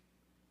injure,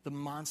 the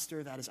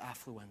monster that is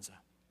affluenza.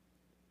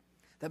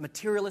 That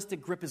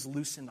materialistic grip is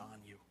loosened on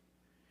you.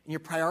 And your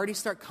priorities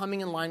start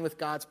coming in line with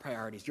God's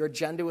priorities, your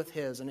agenda with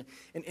His.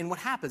 And what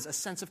happens? A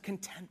sense of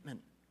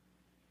contentment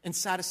and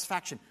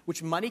satisfaction,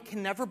 which money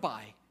can never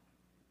buy,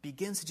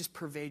 begins to just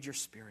pervade your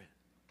spirit.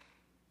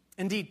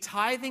 Indeed,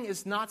 tithing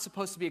is not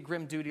supposed to be a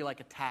grim duty like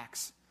a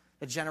tax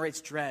that generates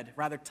dread.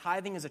 Rather,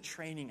 tithing is a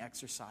training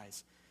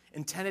exercise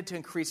intended to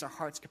increase our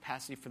heart's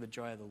capacity for the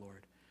joy of the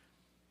Lord.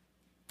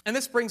 And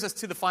this brings us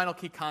to the final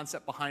key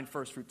concept behind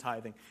first fruit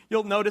tithing.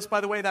 You'll notice,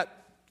 by the way,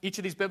 that each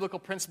of these biblical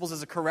principles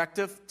is a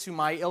corrective to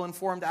my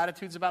ill-informed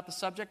attitudes about the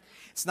subject.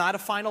 It's not a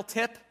final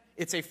tip,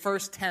 it's a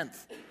first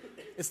tenth.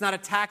 It's not a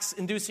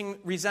tax-inducing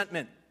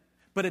resentment,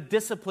 but a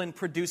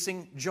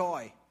discipline-producing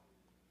joy.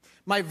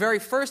 My very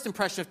first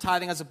impression of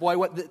tithing as a boy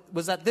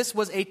was that this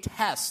was a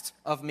test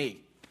of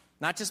me.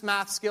 Not just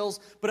math skills,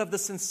 but of the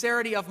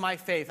sincerity of my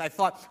faith. I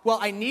thought, well,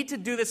 I need to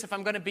do this if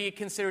I'm going to be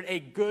considered a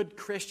good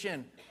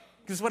Christian.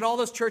 Because what all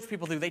those church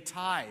people do, they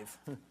tithe.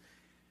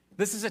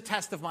 This is a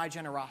test of my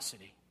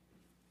generosity.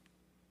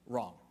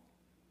 Wrong.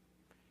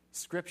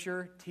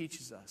 Scripture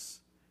teaches us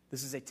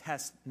this is a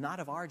test not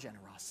of our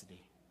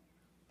generosity,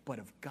 but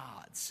of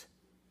God's.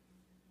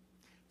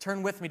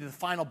 Turn with me to the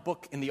final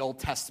book in the Old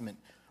Testament,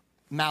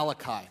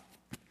 Malachi,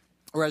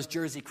 or as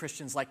Jersey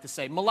Christians like to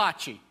say,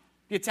 Malachi,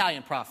 the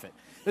Italian prophet.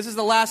 This is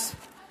the last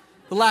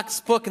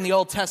book in the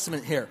Old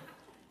Testament here.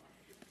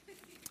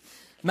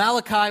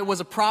 Malachi was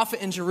a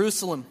prophet in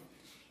Jerusalem,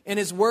 and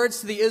his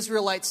words to the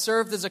Israelites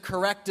served as a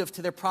corrective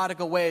to their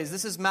prodigal ways.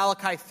 This is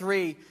Malachi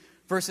 3,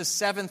 verses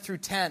 7 through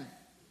 10.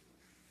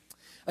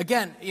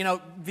 Again,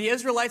 the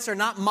Israelites are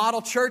not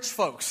model church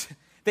folks.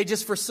 They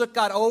just forsook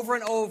God over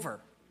and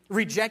over,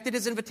 rejected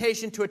His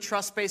invitation to a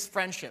trust-based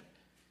friendship,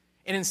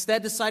 and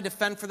instead decided to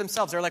fend for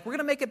themselves. They're like, we're going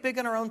to make it big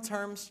on our own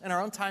terms, in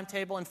our own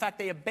timetable. In fact,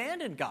 they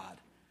abandoned God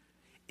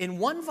in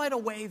one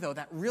vital way, though,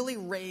 that really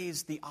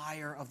raised the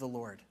ire of the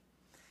Lord.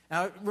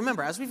 Now,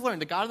 remember, as we've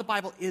learned, the God of the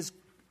Bible is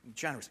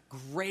generous,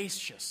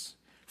 gracious,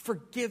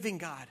 forgiving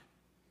God.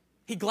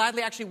 He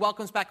gladly actually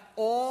welcomes back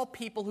all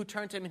people who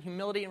turn to Him in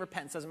humility and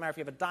repentance. Doesn't matter if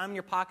you have a dime in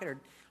your pocket or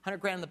 100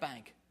 grand in the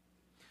bank.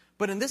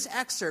 But in this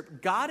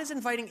excerpt, God is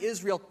inviting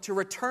Israel to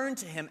return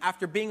to Him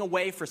after being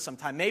away for some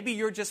time. Maybe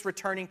you're just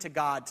returning to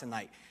God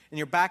tonight. And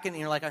you're back in, and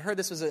you're like, I heard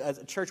this was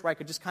a church where I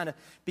could just kind of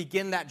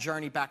begin that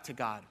journey back to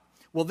God.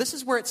 Well, this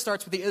is where it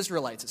starts with the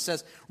Israelites. It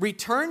says,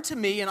 return to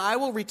me, and I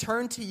will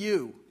return to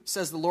you,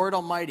 says the Lord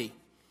Almighty.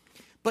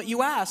 But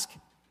you ask,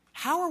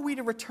 how are we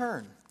to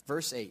return?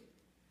 Verse 8.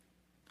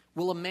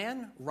 Will a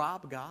man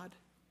rob God?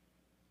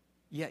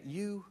 Yet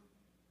you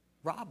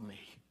rob me.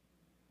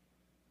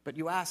 But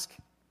you ask,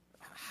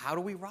 how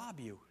do we rob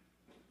you?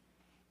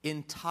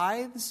 In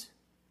tithes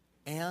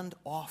and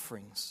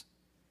offerings.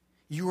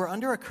 You are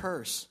under a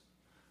curse,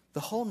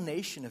 the whole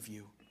nation of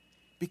you,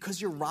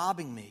 because you're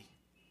robbing me.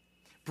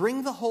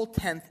 Bring the whole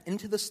tenth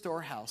into the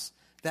storehouse,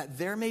 that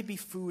there may be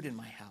food in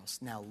my house.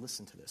 Now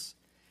listen to this.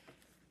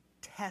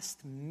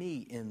 Test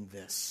me in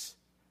this,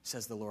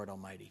 says the Lord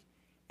Almighty,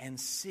 and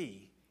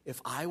see if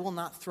I will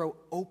not throw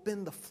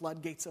open the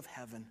floodgates of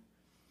heaven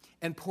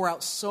and pour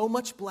out so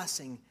much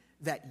blessing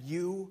that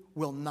you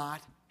will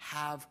not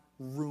have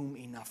room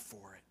enough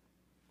for it.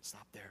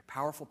 Stop there.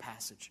 Powerful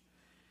passage.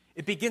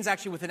 It begins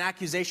actually with an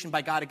accusation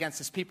by God against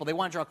His people. They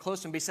want to draw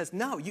close to Him, but He says,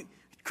 no, you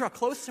draw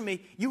close to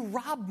me, you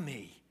rob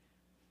me.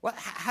 Well,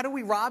 how do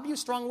we rob you?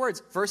 Strong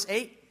words. Verse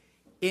 8,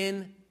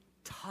 in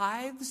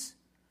tithes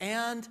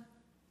and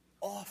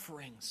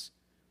offerings.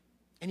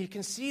 And you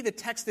can see the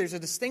text, there's a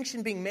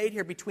distinction being made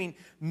here between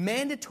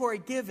mandatory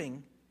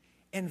giving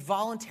and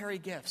voluntary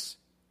gifts.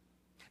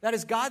 That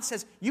is, God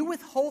says, you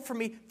withhold from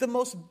me the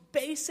most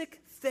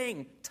basic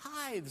thing,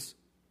 tithes,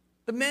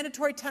 the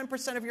mandatory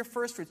 10% of your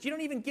first fruits. You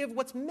don't even give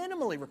what's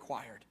minimally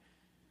required.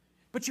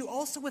 But you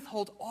also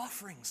withhold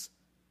offerings,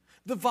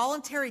 the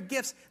voluntary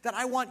gifts that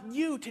I want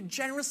you to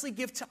generously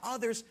give to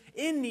others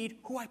in need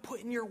who I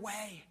put in your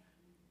way.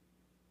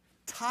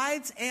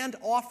 Tithes and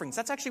offerings.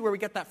 That's actually where we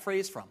get that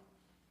phrase from.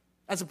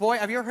 As a boy,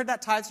 have you ever heard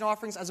that, tithes and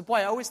offerings? As a boy,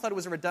 I always thought it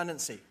was a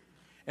redundancy.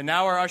 And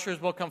now our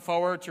ushers will come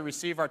forward to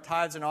receive our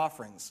tithes and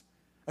offerings.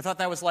 I thought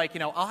that was like,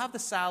 I'll have the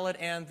salad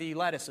and the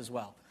lettuce as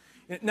well.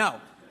 No.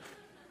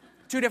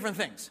 Two different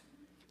things.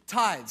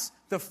 Tithes,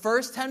 the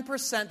first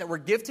 10% that we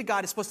give to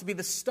God is supposed to be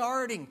the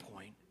starting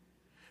point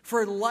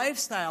for a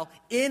lifestyle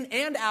in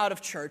and out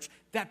of church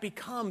that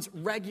becomes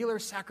regular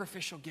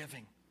sacrificial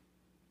giving.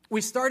 We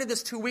started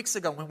this 2 weeks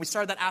ago when we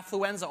started that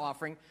affluenza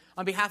offering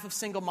on behalf of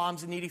single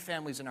moms and needy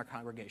families in our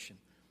congregation.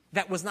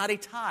 That was not a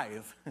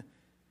tithe.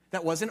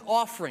 That was an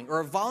offering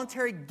or a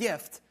voluntary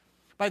gift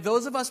by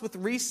those of us with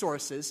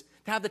resources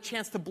to have the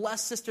chance to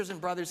bless sisters and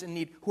brothers in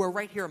need who are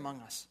right here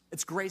among us.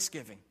 It's grace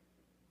giving.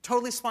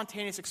 Totally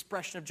spontaneous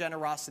expression of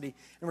generosity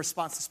in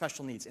response to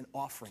special needs, an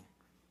offering.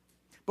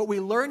 But we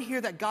learn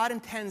here that God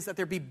intends that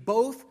there be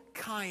both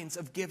kinds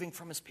of giving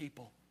from His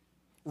people.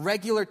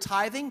 Regular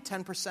tithing,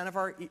 10% of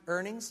our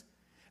earnings,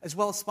 as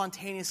well as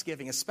spontaneous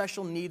giving as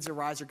special needs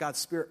arise or God's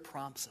Spirit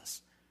prompts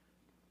us.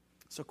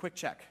 So quick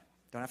check.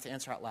 Don't have to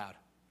answer out loud.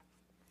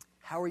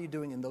 How are you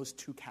doing in those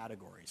two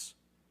categories?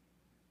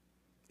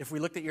 If we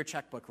looked at your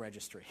checkbook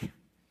registry,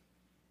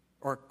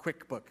 or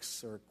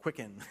QuickBooks or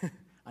Quicken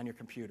on your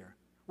computer?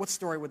 What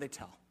story would they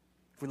tell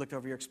if we looked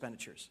over your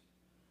expenditures?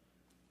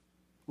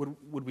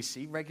 Would we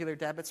see regular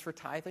debits for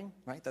tithing,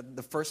 right?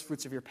 The first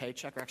fruits of your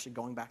paycheck are actually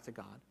going back to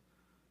God.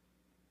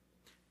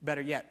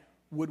 Better yet,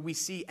 would we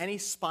see any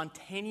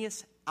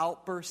spontaneous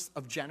outbursts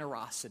of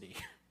generosity?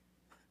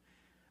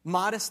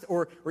 Modest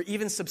or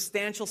even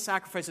substantial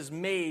sacrifices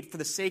made for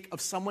the sake of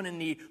someone in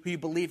need who you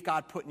believe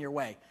God put in your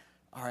way.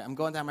 All right, I'm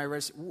going down my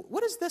list.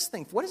 What is this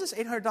thing? What is this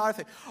 $800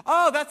 thing?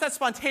 Oh, that's that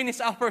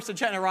spontaneous outburst of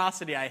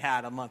generosity I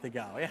had a month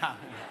ago. Yeah.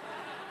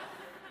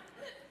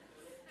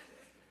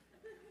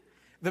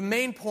 The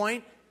main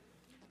point,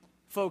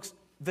 folks,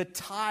 the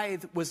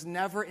tithe was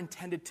never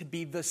intended to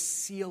be the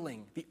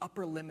ceiling, the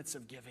upper limits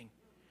of giving.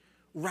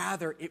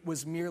 Rather, it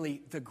was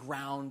merely the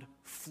ground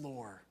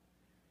floor.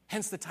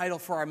 Hence the title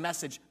for our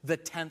message, The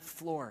 10th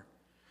Floor.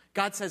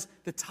 God says,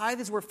 the tithe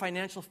is where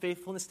financial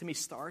faithfulness to me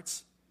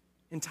starts,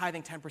 in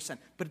tithing 10%,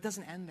 but it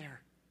doesn't end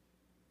there.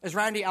 As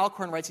Randy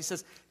Alcorn writes, he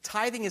says,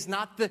 tithing is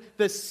not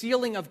the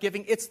ceiling of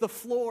giving, it's the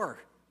floor.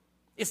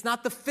 It's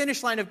not the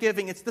finish line of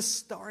giving, it's the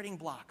starting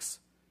blocks.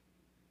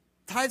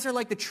 Tithes are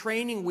like the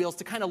training wheels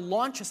to kind of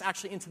launch us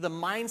actually into the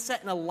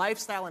mindset and a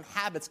lifestyle and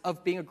habits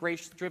of being a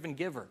grace-driven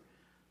giver.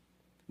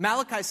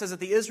 Malachi says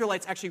that the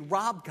Israelites actually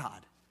robbed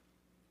God,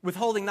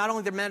 withholding not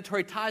only their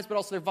mandatory tithes, but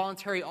also their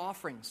voluntary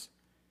offerings.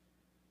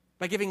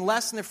 By giving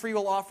less in their free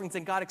will offerings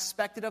than God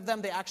expected of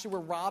them, they actually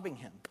were robbing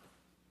him.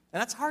 And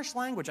that's harsh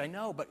language, I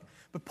know, but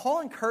Paul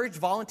encouraged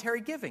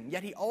voluntary giving,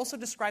 yet he also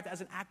described it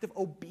as an act of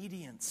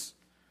obedience.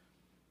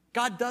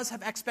 God does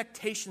have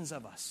expectations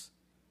of us,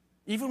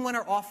 even when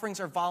our offerings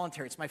are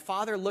voluntary. It's my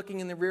Father looking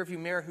in the rearview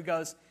mirror who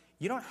goes,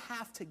 you don't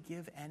have to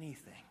give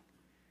anything,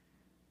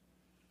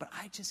 but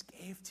I just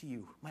gave to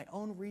you my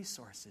own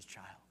resources,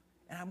 child,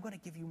 and I'm going to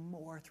give you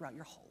more throughout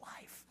your whole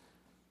life.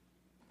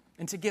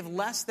 And to give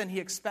less than he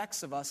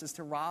expects of us is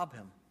to rob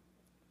him.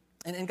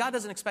 And God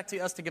doesn't expect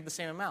us to give the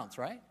same amounts,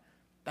 right?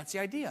 That's the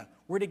idea.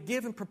 We're to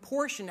give in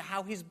proportion to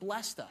how he's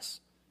blessed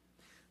us.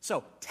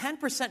 So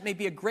 10% may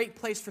be a great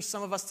place for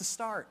some of us to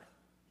start.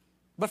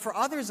 But for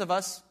others of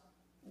us,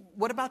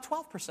 what about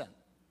 12%?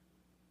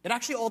 It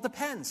actually all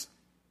depends.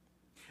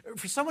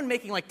 For someone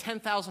making like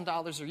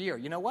 $10,000 a year,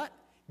 you know what?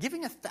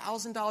 Giving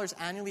 $1,000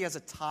 annually as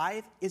a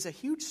tithe is a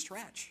huge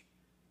stretch.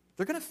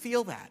 They're going to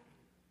feel that.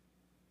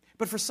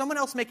 But for someone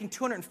else making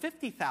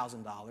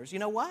 $250,000, you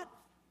know what?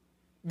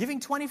 Giving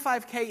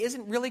 $25K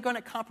isn't really going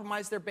to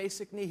compromise their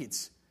basic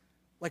needs,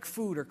 like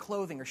food or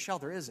clothing or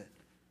shelter, is it?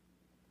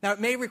 Now, it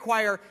may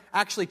require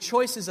actually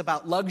choices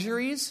about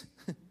luxuries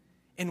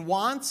and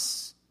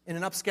wants in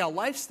an upscale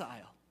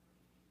lifestyle.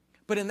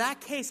 But in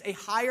that case, a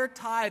higher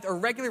tithe or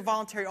regular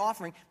voluntary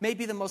offering may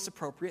be the most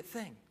appropriate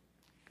thing.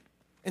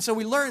 And so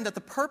we learned that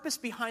the purpose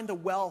behind the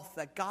wealth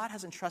that God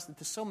has entrusted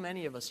to so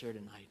many of us here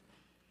tonight.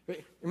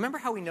 Remember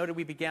how we noted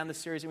we began this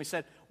series and we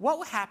said,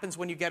 what happens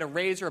when you get a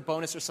raise or a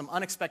bonus or some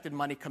unexpected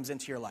money comes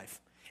into your life?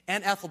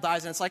 Aunt Ethel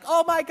dies and it's like,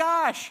 oh my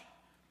gosh,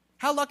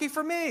 how lucky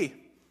for me.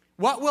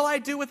 What will I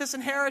do with this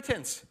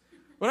inheritance?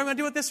 What am I going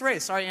to do with this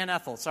raise? Sorry, Aunt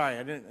Ethel.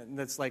 Sorry,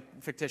 that's like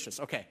fictitious.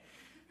 Okay.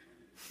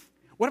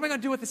 What am I going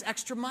to do with this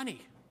extra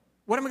money?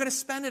 What am I going to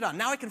spend it on?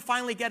 Now I can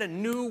finally get a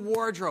new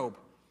wardrobe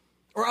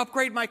or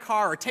upgrade my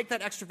car or take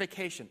that extra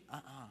vacation.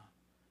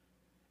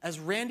 As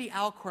Randy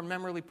Alcorn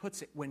memorably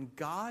puts it, when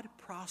God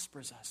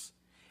prospers us,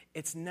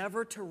 it's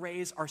never to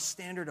raise our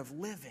standard of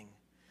living,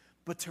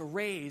 but to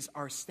raise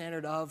our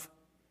standard of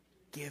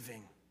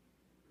giving.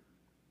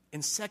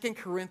 In 2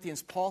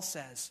 Corinthians, Paul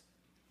says,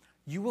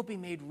 you will be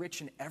made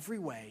rich in every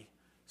way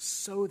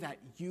so that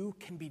you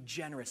can be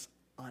generous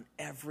on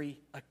every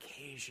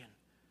occasion.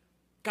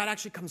 God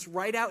actually comes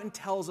right out and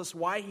tells us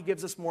why he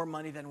gives us more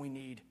money than we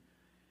need.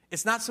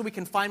 It's not so we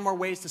can find more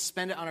ways to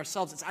spend it on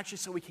ourselves. It's actually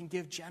so we can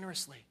give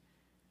generously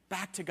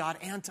back to God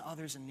and to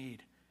others in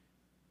need.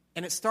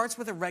 And it starts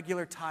with a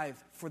regular tithe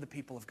for the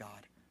people of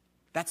God.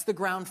 That's the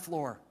ground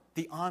floor,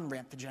 the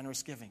on-ramp to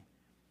generous giving.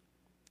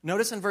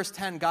 Notice in verse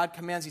 10, God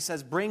commands, he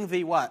says, bring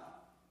the what?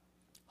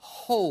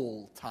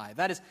 Whole tithe.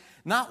 That is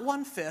not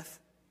 1/5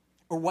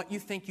 or what you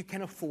think you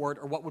can afford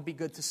or what would be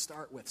good to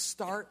start with.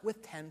 Start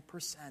with 10%.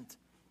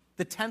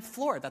 The 10th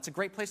floor, that's a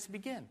great place to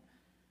begin.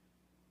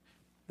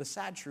 The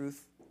sad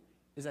truth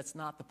is that's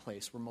not the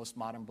place where most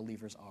modern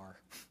believers are.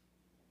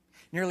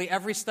 Nearly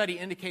every study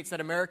indicates that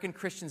American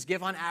Christians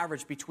give on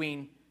average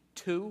between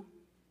 2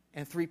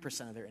 and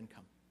 3% of their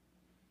income.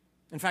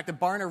 In fact, a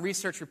Barna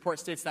research report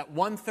states that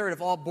 1/3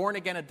 of all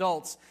born-again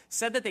adults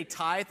said that they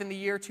tithed in the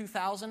year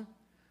 2000,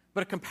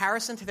 but a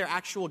comparison to their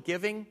actual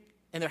giving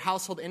and their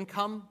household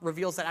income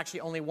reveals that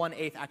actually only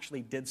 1/8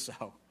 actually did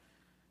so.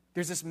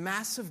 There's this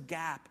massive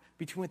gap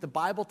between what the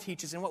Bible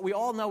teaches and what we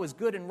all know is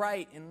good and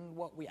right and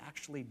what we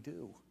actually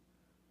do.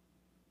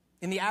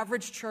 In the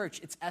average church,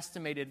 it's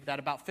estimated that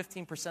about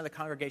 15% of the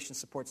congregation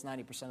supports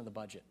 90% of the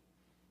budget.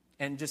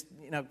 And just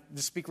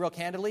speak real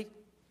candidly,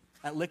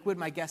 at Liquid,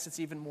 my guess it's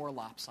even more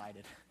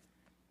lopsided.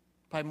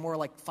 Probably more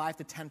like 5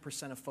 to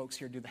 10% of folks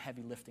here do the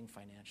heavy lifting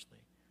financially.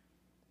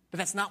 But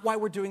that's not why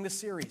we're doing this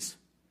series.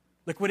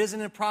 Liquid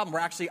isn't a problem. We're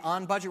actually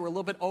on budget. We're a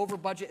little bit over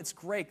budget. It's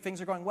great.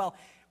 Things are going well.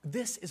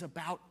 This is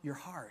about your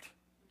heart.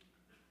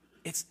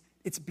 It's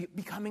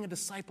becoming a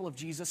disciple of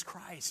Jesus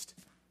Christ.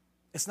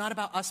 It's not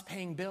about us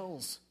paying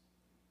bills,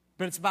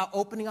 but it's about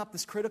opening up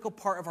this critical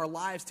part of our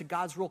lives to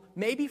God's rule,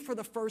 maybe for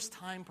the first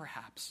time,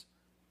 perhaps.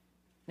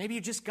 Maybe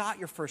you just got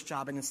your first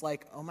job, and it's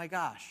like, oh my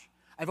gosh,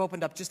 I've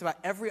opened up just about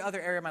every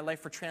other area of my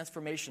life for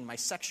transformation, my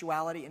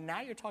sexuality, and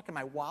now you're talking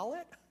my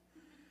wallet?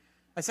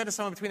 I said to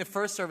someone between the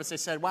first service, they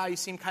said, wow, you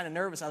seem kind of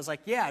nervous. I was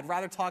like, yeah, I'd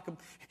rather talk.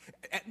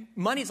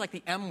 Money's like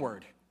the M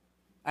word.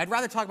 I'd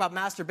rather talk about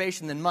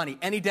masturbation than money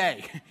any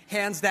day,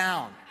 hands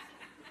down.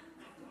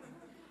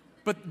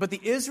 But the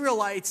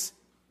Israelites,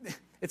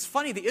 it's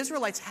funny, the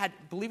Israelites had,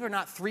 believe it or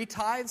not, 3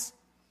 tithes.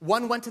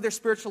 One went to their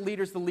spiritual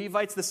leaders, the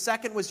Levites. The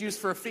second was used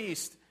for a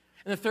feast.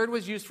 And the third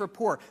was used for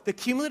poor. The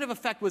cumulative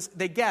effect was,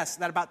 they guessed,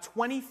 that about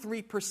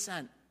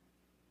 23%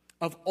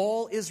 of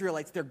all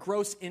Israelites, their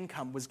gross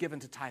income was given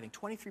to tithing.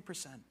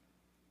 23%.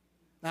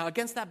 Now,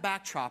 against that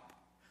backdrop,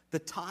 the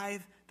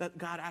tithe that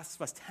God asks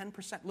of us,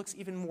 10%, looks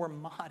even more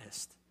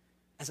modest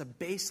as a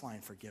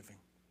baseline for giving.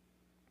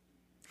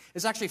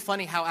 It's actually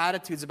funny how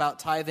attitudes about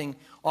tithing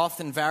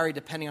often vary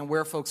depending on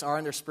where folks are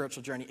in their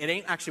spiritual journey. It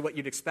ain't actually what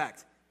you'd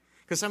expect.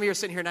 Because some of you are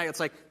sitting here now, it's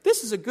like,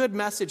 this is a good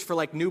message for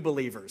like new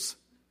believers.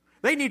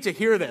 They need to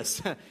hear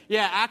this.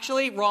 Yeah,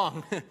 actually,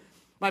 wrong.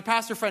 My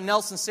pastor friend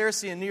Nelson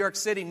Searcy in New York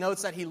City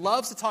notes that he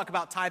loves to talk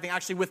about tithing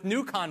actually with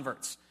new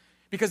converts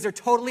because they're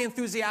totally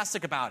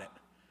enthusiastic about it.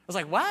 I was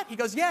like, what? He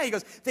goes, yeah. He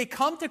goes, they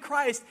come to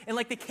Christ and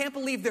like they can't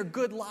believe their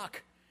good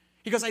luck.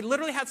 He goes, I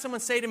literally had someone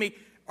say to me,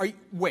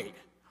 wait,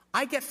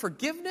 I get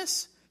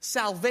forgiveness,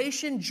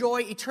 salvation,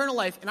 joy, eternal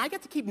life, and I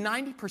get to keep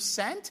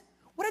 90%?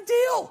 What a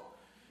deal.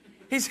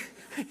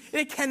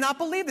 They cannot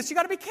believe this. You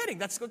got to be kidding.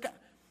 That's good.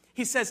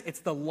 He says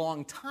it's the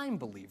long-time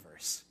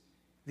believers,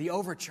 the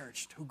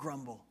overchurched who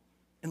grumble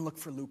and look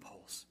for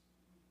loopholes.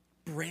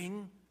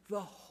 Bring the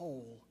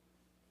whole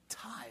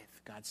tithe,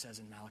 God says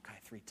in Malachi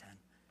 3:10.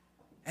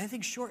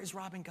 Anything short is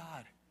robbing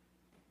God.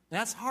 And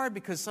that's hard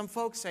because some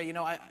folks say,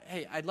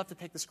 hey, I'd love to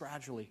take this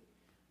gradually.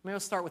 Maybe I'll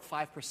start with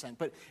 5%.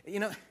 But,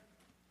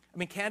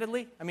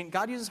 candidly,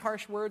 God uses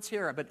harsh words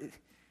here, but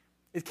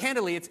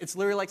candidly, it's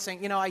literally like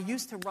saying, I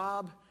used to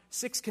rob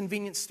 6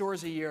 convenience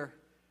stores a year,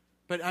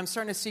 but I'm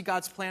starting to see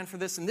God's plan for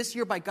this, and this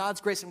year, by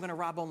God's grace, I'm going to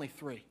rob only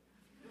 3.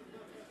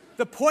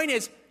 The point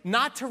is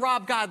not to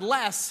rob God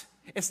less.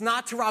 It's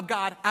not to rob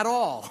God at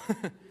all.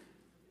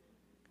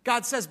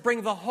 God says,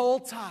 bring the whole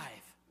tithe.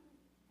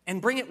 And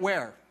bring it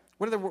where?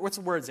 What's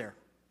the words there?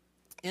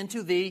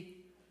 Into the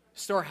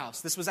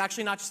storehouse. This was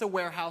actually not just a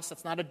warehouse.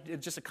 That's not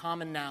just a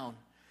common noun.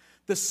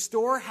 The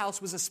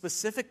storehouse was a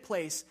specific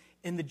place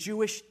in the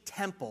Jewish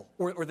temple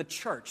or the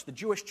church, the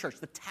Jewish church,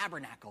 the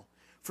tabernacle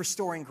for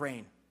storing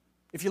grain.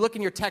 If you look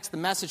in your text, the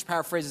Message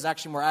paraphrase is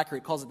actually more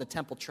accurate. It calls it the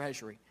temple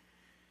treasury.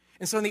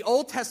 And so in the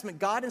Old Testament,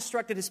 God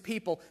instructed his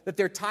people that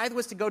their tithe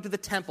was to go to the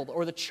temple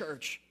or the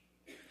church.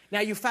 Now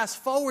you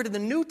fast forward in the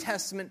New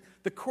Testament,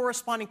 the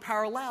corresponding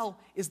parallel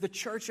is the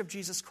church of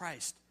Jesus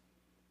Christ.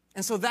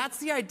 And so that's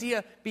the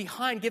idea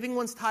behind giving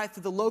one's tithe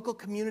to the local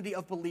community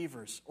of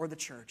believers or the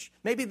church.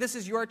 Maybe this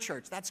is your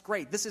church. That's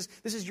great. This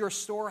is your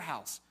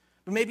storehouse.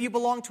 But maybe you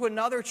belong to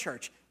another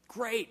church.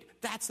 Great.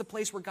 That's the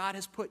place where God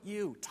has put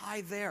you.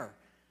 Tithe there.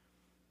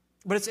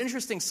 But it's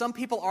interesting. Some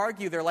people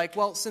argue, they're like,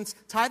 well, since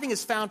tithing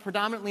is found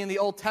predominantly in the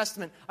Old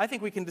Testament, I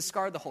think we can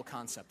discard the whole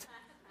concept.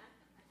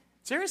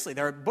 Seriously,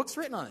 there are books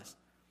written on this.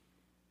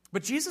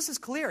 But Jesus is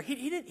clear.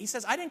 He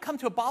says, I didn't come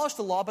to abolish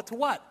the law, but to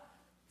what?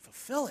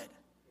 Fulfill it.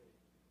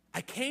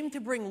 I came to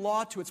bring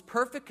law to its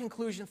perfect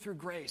conclusion through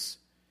grace.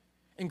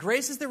 And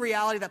grace is the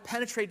reality that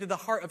penetrated the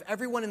heart of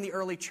everyone in the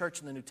early church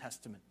in the New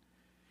Testament.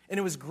 And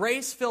it was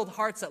grace-filled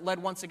hearts that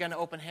led once again to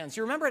open hands.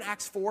 You remember in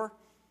Acts 4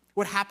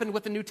 what happened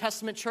with the New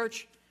Testament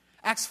church?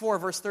 Acts 4,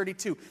 verse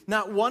 32.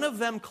 Not one of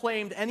them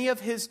claimed any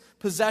of his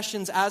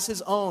possessions as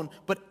his own,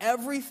 but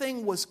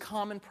everything was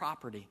common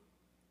property.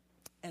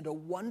 And a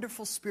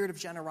wonderful spirit of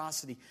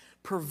generosity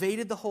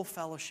pervaded the whole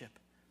fellowship.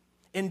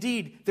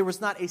 Indeed, there was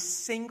not a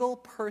single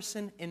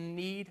person in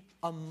need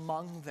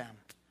among them.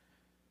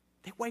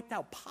 They wiped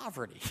out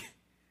poverty.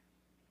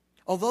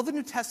 Although the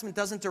New Testament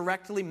doesn't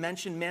directly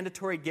mention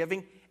mandatory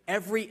giving,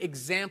 every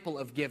example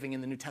of giving in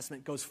the New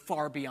Testament goes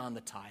far beyond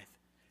the tithe.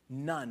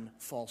 None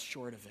falls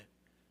short of it.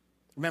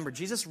 Remember,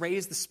 Jesus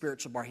raised the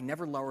spiritual bar. He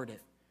never lowered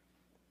it.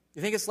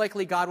 You think it's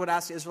likely God would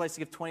ask the Israelites to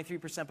give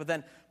 23%, but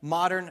then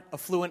modern,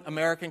 affluent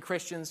American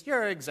Christians,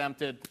 you're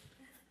exempted.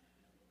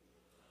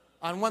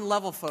 On one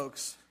level,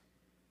 folks,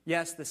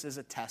 yes, this is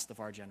a test of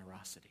our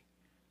generosity.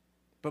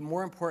 But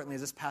more importantly,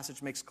 as this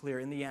passage makes clear,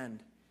 in the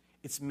end,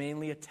 it's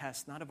mainly a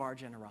test not of our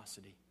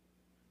generosity,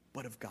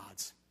 but of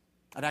God's.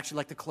 I'd actually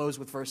like to close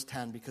with verse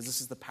 10 because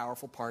this is the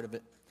powerful part of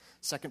it.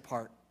 Second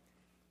part,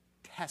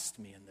 test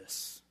me in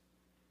this,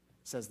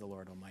 says the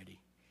Lord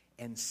Almighty,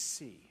 and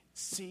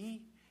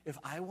see if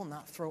I will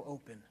not throw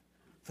open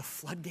the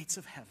floodgates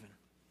of heaven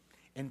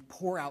and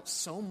pour out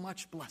so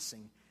much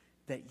blessing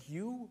that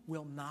you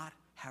will not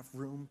have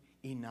room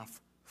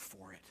enough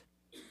for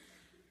it.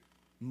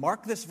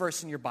 mark this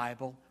verse in your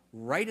Bible,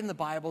 write in the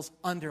Bibles,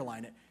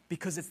 underline it,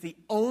 because it's the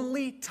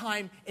only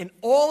time in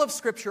all of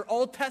Scripture,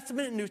 Old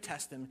Testament and New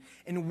Testament,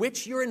 in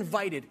which you're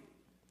invited,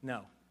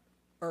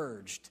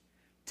 urged,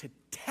 to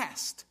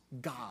test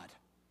God,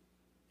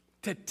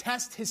 to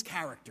test his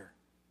character.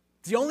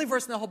 It's the only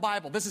verse in the whole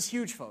Bible. This is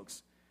huge,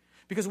 folks,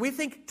 because we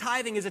think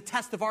tithing is a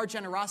test of our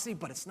generosity,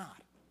 but it's not.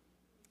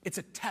 It's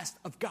a test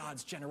of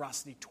God's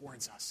generosity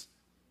towards us.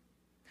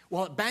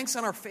 While it banks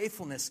on our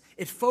faithfulness,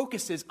 it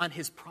focuses on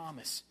his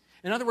promise.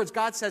 In other words,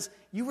 God says,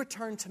 you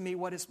return to me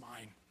what is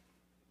mine.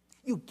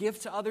 You give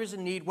to others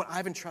in need what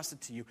I've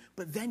entrusted to you,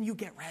 but then you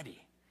get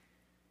ready.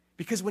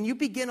 Because when you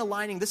begin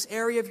aligning this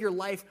area of your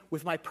life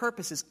with my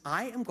purposes,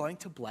 I am going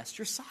to bless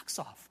your socks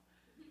off.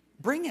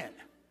 Bring it.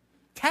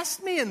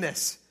 Test me in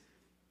this.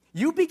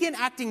 You begin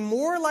acting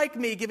more like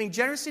me, giving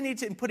generously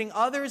needs and putting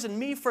others and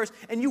me first,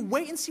 and you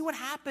wait and see what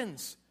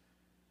happens.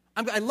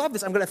 I love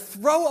this. I'm going to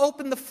throw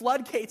open the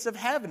floodgates of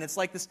heaven. It's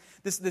like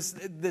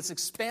this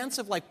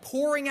expansive, like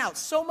pouring out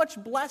so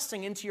much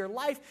blessing into your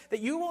life that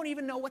you won't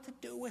even know what to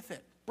do with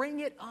it. Bring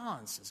it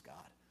on, says God.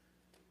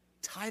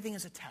 Tithing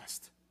is a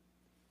test,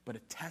 but a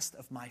test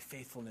of my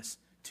faithfulness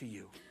to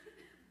you.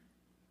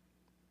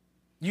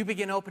 You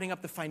begin opening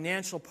up the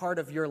financial part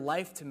of your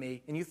life to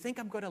me, and you think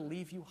I'm going to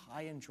leave you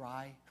high and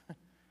dry.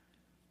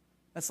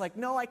 That's like,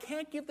 no, I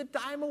can't give the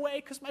dime away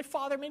because my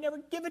Father may never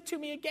give it to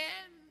me again.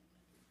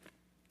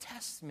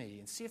 Test me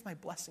and see if my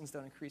blessings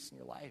don't increase in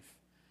your life.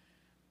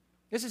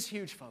 This is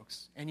huge,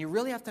 folks. And you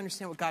really have to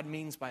understand what God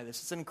means by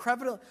this. It's an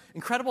incredible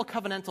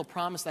covenantal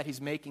promise that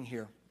he's making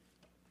here.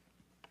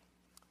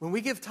 When we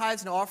give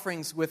tithes and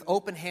offerings with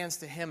open hands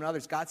to him and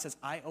others, God says,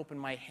 I open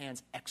my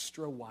hands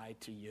extra wide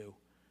to you.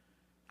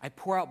 I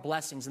pour out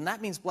blessings. And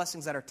that means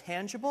blessings that are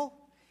tangible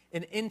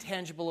and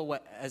intangible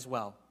as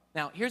well.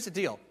 Now, here's the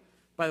deal.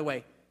 By the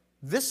way,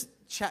 this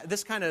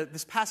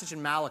passage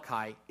in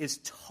Malachi is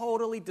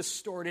totally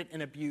distorted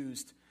and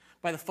abused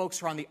by the folks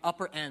who are on the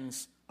upper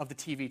ends of the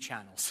TV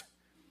channels.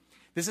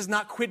 This is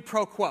not quid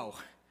pro quo.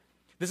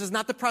 This is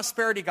not the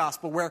prosperity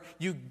gospel where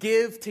you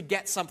give to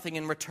get something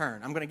in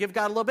return. I'm going to give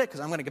God a little bit because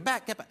I'm going to get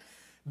back.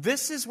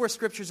 This is where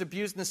Scripture is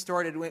abused and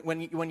distorted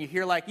when you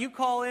hear like, you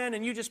call in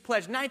and you just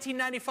pledge $19.95.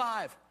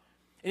 And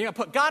you're going to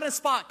put God in a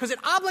spot because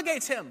it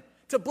obligates him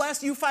to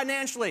bless you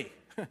financially.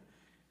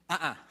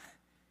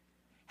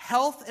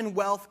 Health and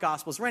wealth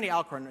gospels. Randy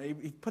Alcorn,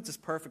 he puts this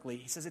perfectly.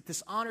 He says it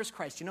dishonors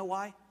Christ. You know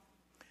why?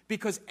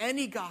 Because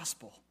any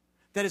gospel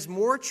that is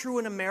more true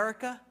in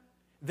America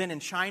than in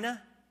China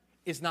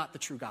is not the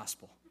true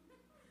gospel.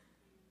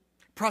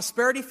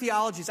 Prosperity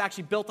theology is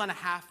actually built on a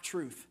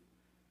half-truth.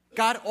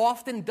 God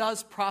often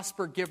does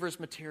prosper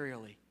givers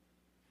materially,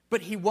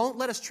 but he won't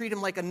let us treat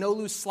him like a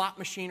no-lose slot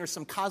machine or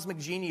some cosmic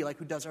genie like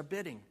who does our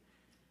bidding.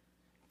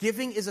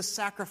 Giving is a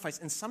sacrifice,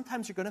 and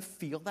sometimes you're going to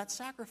feel that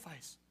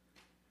sacrifice.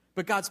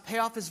 But God's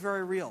payoff is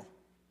very real.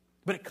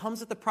 But it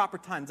comes at the proper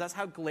time. That's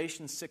how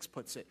Galatians 6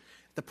 puts it.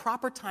 The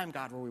proper time,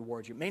 God will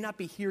reward you. It may not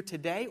be here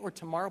today or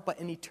tomorrow, but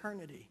in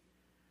eternity.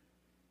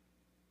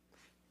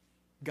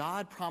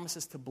 God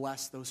promises to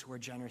bless those who are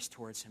generous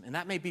towards him. And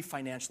that may be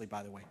financially,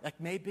 by the way. That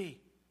may be.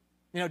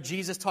 You know,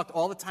 Jesus talked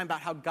all the time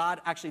about how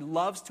God actually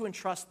loves to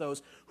entrust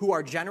those who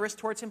are generous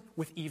towards him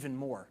with even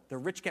more. The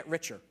rich get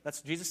richer.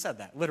 Jesus said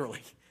that,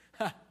 literally.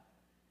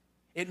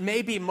 It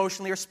may be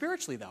emotionally or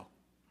spiritually, though.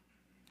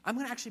 I'm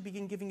going to actually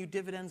begin giving you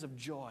dividends of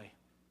joy,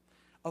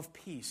 of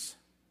peace,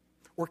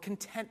 or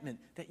contentment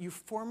that you've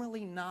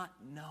formerly not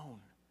known.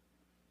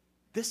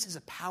 This is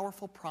a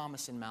powerful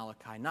promise in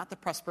Malachi, not the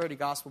prosperity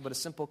gospel, but a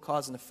simple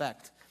cause and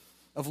effect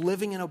of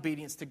living in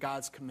obedience to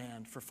God's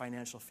command for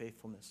financial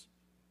faithfulness.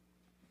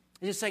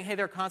 He's just saying, hey,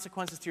 there are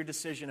consequences to your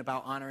decision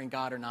about honoring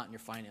God or not in your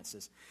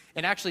finances.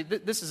 And actually,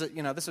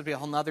 this would be a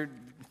whole other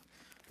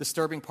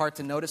disturbing part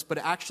to notice, but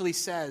it actually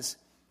says,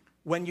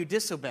 when you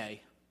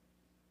disobey,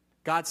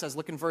 God says,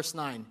 look in verse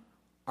 9,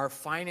 our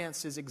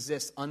finances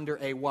exist under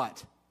a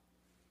what?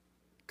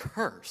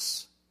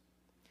 Curse.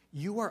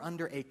 You are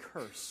under a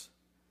curse,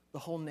 the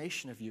whole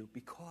nation of you,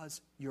 because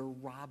you're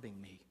robbing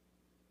me.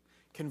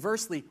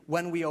 Conversely,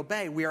 when we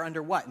obey, we are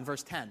under what? In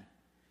verse 10,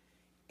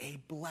 a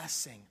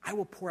blessing. I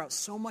will pour out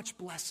so much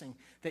blessing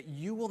that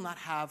you will not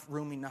have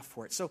room enough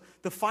for it. So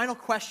the final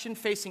question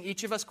facing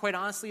each of us, quite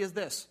honestly, is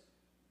this.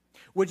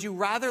 Would you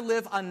rather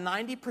live on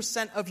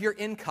 90% of your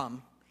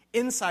income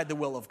inside the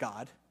will of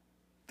God,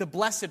 the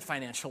blessed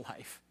financial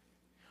life,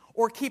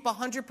 or keep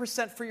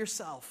 100% for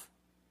yourself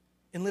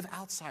and live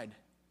outside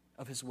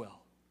of his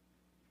will,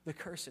 the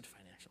cursed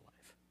financial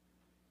life?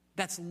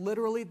 That's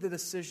literally the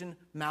decision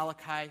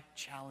Malachi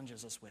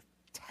challenges us with.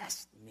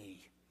 Test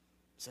me,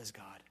 says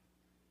God.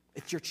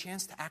 It's your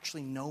chance to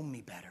actually know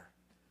me better,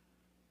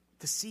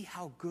 to see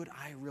how good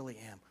I really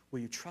am. Will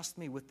you trust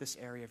me with this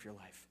area of your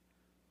life?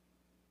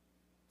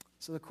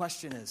 So the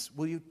question is,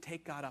 will you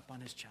take God up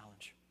on his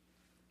challenge?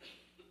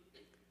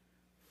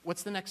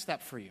 What's the next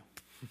step for you?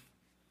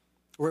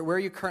 Where are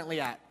you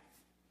currently at?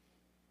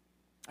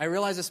 I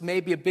realize this may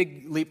be a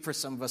big leap for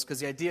some of us because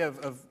the idea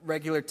of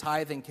regular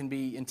tithing can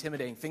be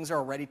intimidating. Things are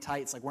already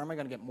tight. It's like, where am I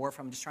going to get more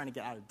from? I'm just trying to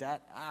get out of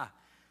debt.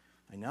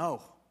 I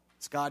know.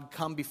 Does God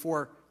come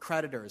before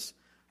creditors?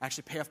 I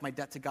actually pay off my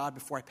debt to God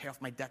before I pay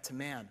off my debt to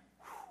man.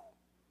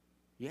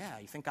 Whew. Yeah,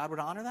 you think God would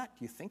honor that?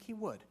 Do you think he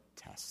would?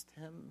 Test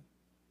him.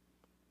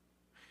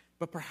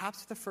 But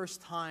perhaps for the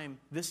first time,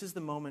 this is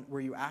the moment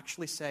where you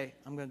actually say,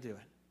 I'm going to do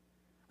it.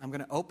 I'm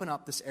going to open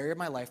up this area of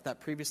my life that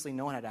previously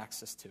no one had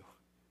access to,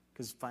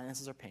 because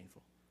finances are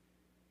painful,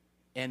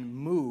 and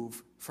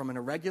move from an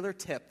irregular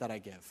tip that I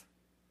give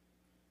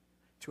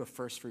to a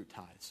first fruit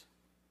tithes.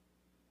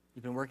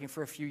 You've been working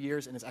for a few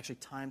years, and it's actually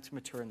time to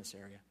mature in this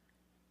area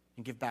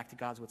and give back to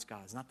God's what's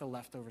God's, not the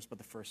leftovers, but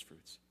the first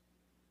fruits.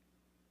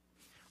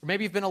 Or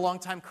maybe you've been a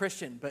long-time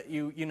Christian, but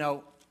you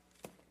know,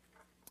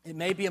 it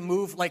may be a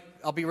move, like,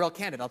 I'll be real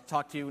candid. I'll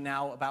talk to you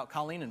now about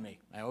Colleen and me.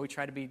 I always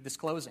try to be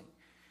disclosing.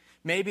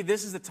 Maybe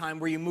this is the time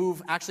where you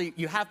move, actually,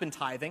 you have been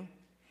tithing,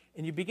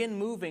 and you begin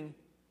moving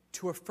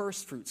to a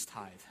first fruits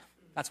tithe.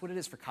 That's what it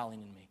is for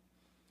Colleen and me.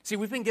 See,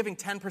 we've been giving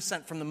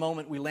 10% from the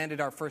moment we landed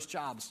our first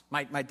jobs.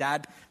 My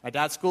dad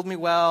schooled me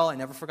well. I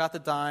never forgot the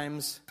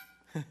dimes.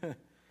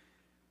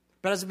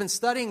 But as I've been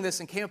studying this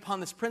and came upon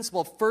this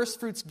principle of first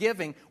fruits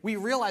giving, we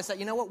realized that,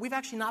 you know what, we've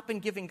actually not been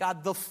giving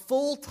God the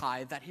full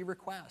tithe that he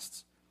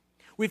requests.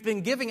 We've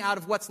been giving out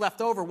of what's left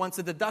over once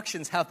the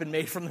deductions have been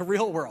made from the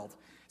real world.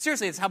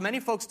 Seriously, it's how many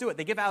folks do it.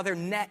 They give out of their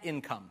net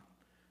income.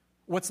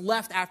 What's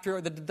left after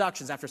the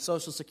deductions, after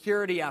Social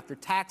Security, after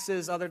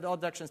taxes, other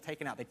deductions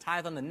taken out. They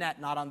tithe on the net,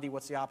 not on the,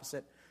 what's the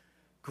opposite?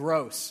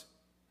 Gross.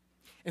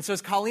 And so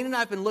as Colleen and I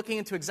have been looking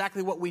into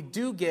exactly what we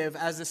do give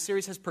as this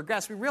series has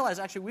progressed, we realize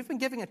actually we've been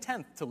giving a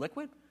tenth to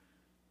Liquid,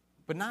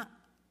 but not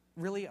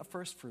really a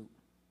first fruit.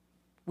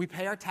 We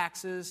pay our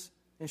taxes,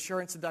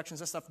 insurance deductions,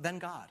 that stuff, then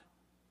God.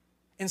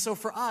 And so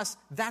for us,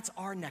 that's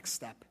our next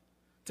step,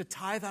 to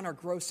tithe on our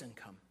gross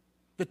income.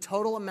 The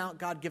total amount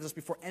God gives us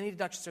before any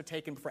deductions are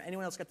taken, before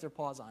anyone else gets their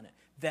paws on it.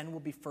 Then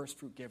we'll be first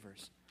fruit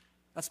givers.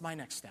 That's my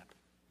next step.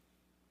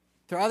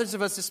 For others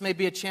of us, this may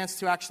be a chance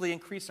to actually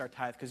increase our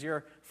tithe, because you're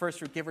a first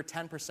fruit giver,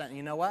 10%. And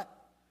you know what?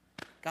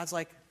 God's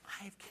like,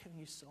 I've given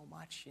you so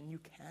much, and you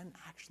can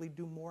actually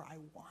do more. I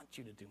want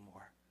you to do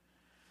more.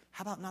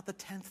 How about not the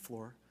 10th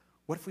floor?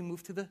 What if we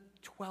move to the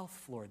 12th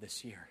floor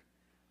this year?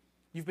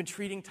 You've been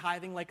treating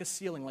tithing like a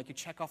ceiling, like you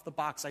check off the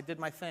box. I did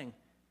my thing.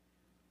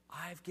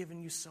 I've given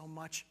you so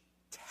much.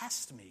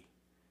 Test me.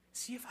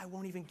 See if I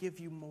won't even give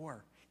you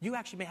more. You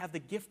actually may have the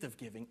gift of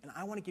giving, and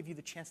I want to give you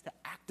the chance to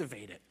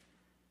activate it.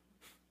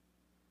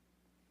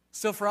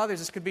 So for others,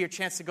 this could be your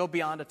chance to go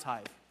beyond a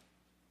tithe.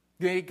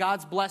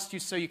 God's blessed you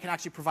so you can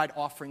actually provide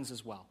offerings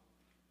as well.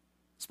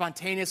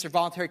 Spontaneous or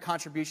voluntary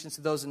contributions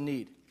to those in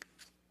need.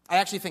 I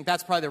actually think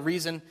that's probably the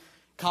reason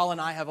Colin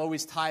and I have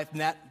always tithed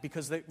net,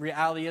 because the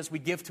reality is we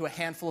give to a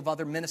handful of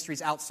other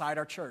ministries outside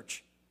our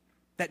church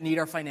that need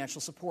our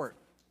financial support.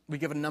 We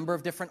give a number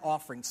of different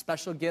offerings,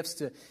 special gifts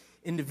to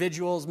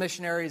individuals,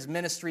 missionaries,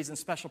 ministries, and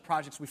special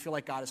projects we feel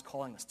like God is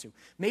calling us to.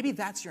 Maybe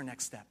that's your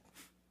next step.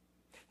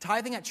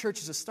 Tithing at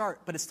church is a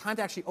start, but it's time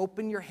to actually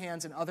open your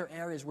hands in other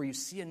areas where you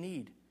see a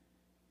need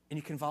and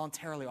you can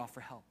voluntarily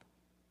offer help.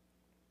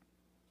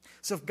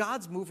 So if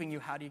God's moving you,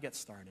 how do you get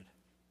started?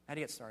 How do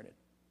you get started?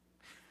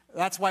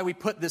 That's why we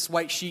put this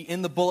white sheet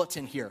in the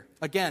bulletin here.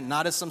 Again,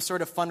 not as some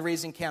sort of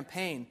fundraising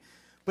campaign,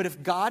 but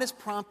if God is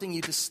prompting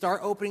you to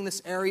start opening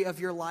this area of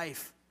your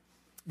life,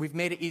 we've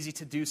made it easy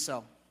to do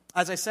so.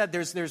 As I said,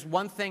 there's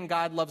one thing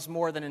God loves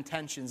more than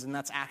intentions, and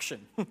that's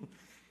action.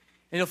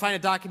 And you'll find a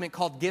document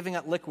called Giving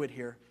at Liquid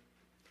here,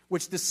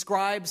 which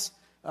describes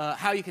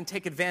how you can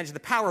take advantage of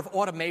the power of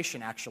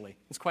automation, actually.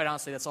 It's quite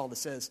honestly, that's all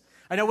this is.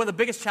 I know one of the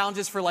biggest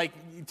challenges for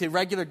to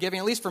regular giving,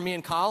 at least for me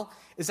and Kyle,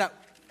 is that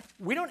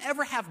we don't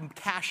ever have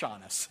cash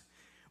on us.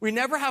 We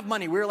never have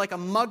money. We're like a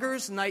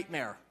mugger's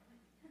nightmare.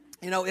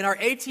 You know, in our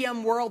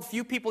ATM world,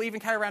 few people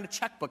even carry around a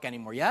checkbook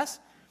anymore, yes?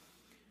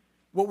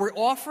 What we're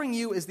offering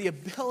you is the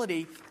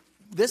ability,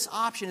 this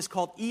option is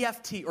called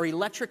EFT, or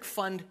Electronic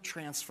Fund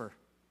Transfer.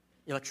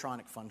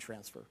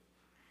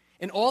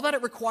 And all that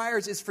it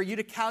requires is for you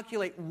to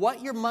calculate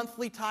what your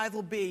monthly tithe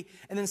will be,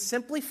 and then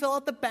simply fill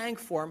out the bank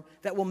form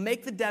that will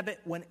make the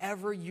debit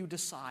whenever you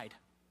decide.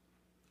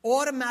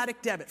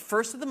 Automatic debit,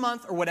 first of the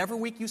month or whatever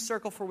week you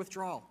circle for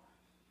withdrawal.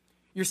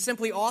 You're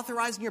simply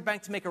authorizing your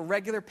bank to make a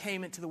regular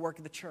payment to the work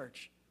of the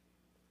church.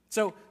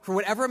 So for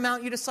whatever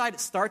amount you decide, it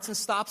starts and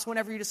stops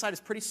whenever you decide. It's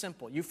pretty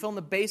simple. You fill in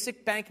the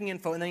basic banking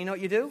info, and then you know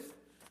what you do?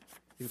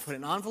 You put it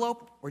in an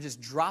envelope or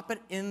just drop it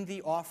in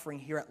the offering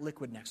here at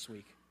Liquid next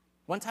week.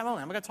 One time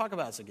only. I'm not going to talk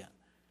about this again.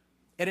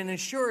 And it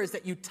ensures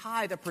that you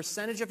tithe a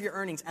percentage of your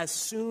earnings as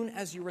soon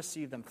as you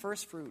receive them.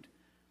 First fruit.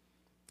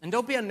 And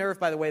don't be unnerved,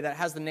 by the way, that it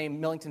has the name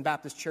Millington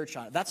Baptist Church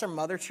on it. That's our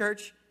mother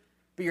church.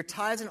 But your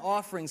tithes and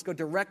offerings go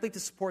directly to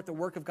support the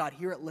work of God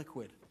here at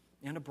Liquid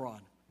and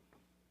abroad.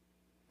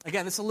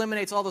 Again, this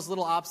eliminates all those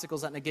little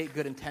obstacles that negate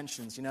good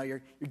intentions. You know,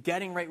 you're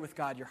getting right with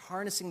God. You're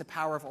harnessing the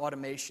power of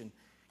automation.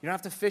 You don't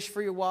have to fish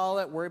for your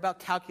wallet, worry about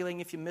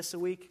calculating if you miss a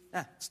week.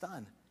 It's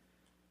done.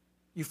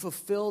 You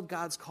fulfilled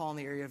God's call in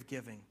the area of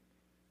giving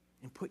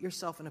and put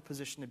yourself in a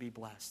position to be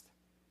blessed.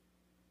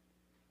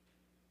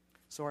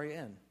 So are you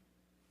in?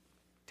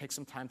 Take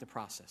some time to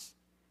process.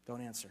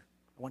 Don't answer.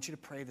 I want you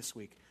to pray this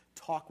week.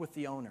 Talk with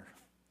the owner.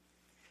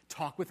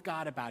 Talk with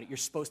God about it. You're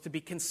supposed to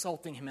be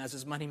consulting him as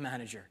his money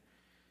manager.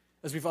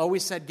 As we've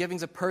always said,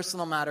 giving's a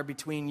personal matter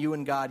between you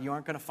and God. You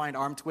aren't going to find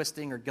arm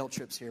twisting or guilt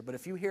trips here. But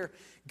if you hear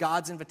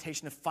God's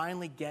invitation to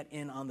finally get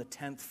in on the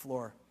 10th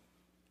floor,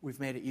 we've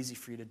made it easy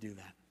for you to do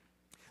that.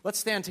 Let's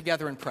stand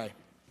together and pray.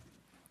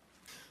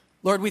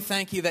 Lord, we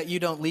thank you that you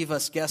don't leave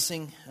us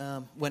guessing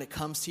when it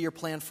comes to your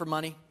plan for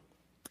money.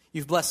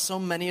 You've blessed so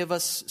many of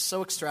us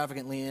so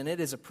extravagantly, and it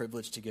is a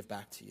privilege to give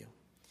back to you.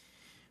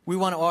 We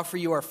want to offer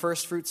you our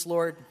first fruits,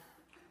 Lord,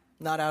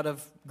 not out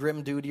of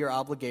grim duty or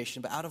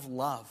obligation, but out of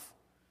love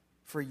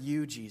for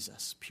you,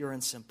 Jesus, pure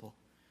and simple.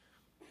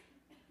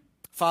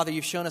 Father,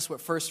 you've shown us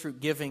what first fruit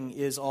giving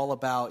is all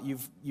about.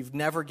 You've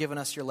never given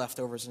us your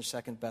leftovers and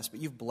second best, but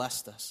you've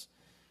blessed us,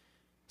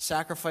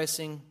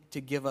 sacrificing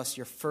to give us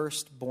your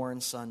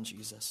firstborn son,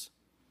 Jesus.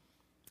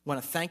 I want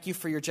to thank you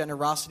for your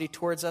generosity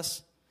towards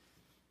us,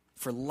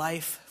 for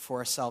life, for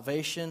our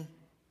salvation,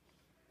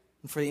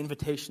 and for the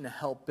invitation to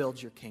help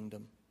build your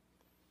kingdom.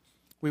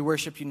 We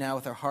worship you now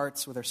with our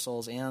hearts, with our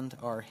souls, and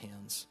our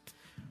hands.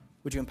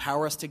 Would you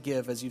empower us to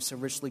give as you've so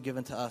richly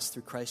given to us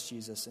through Christ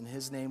Jesus? In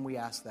his name we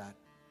ask that.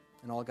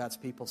 And all God's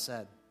people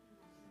said,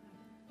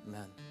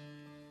 amen.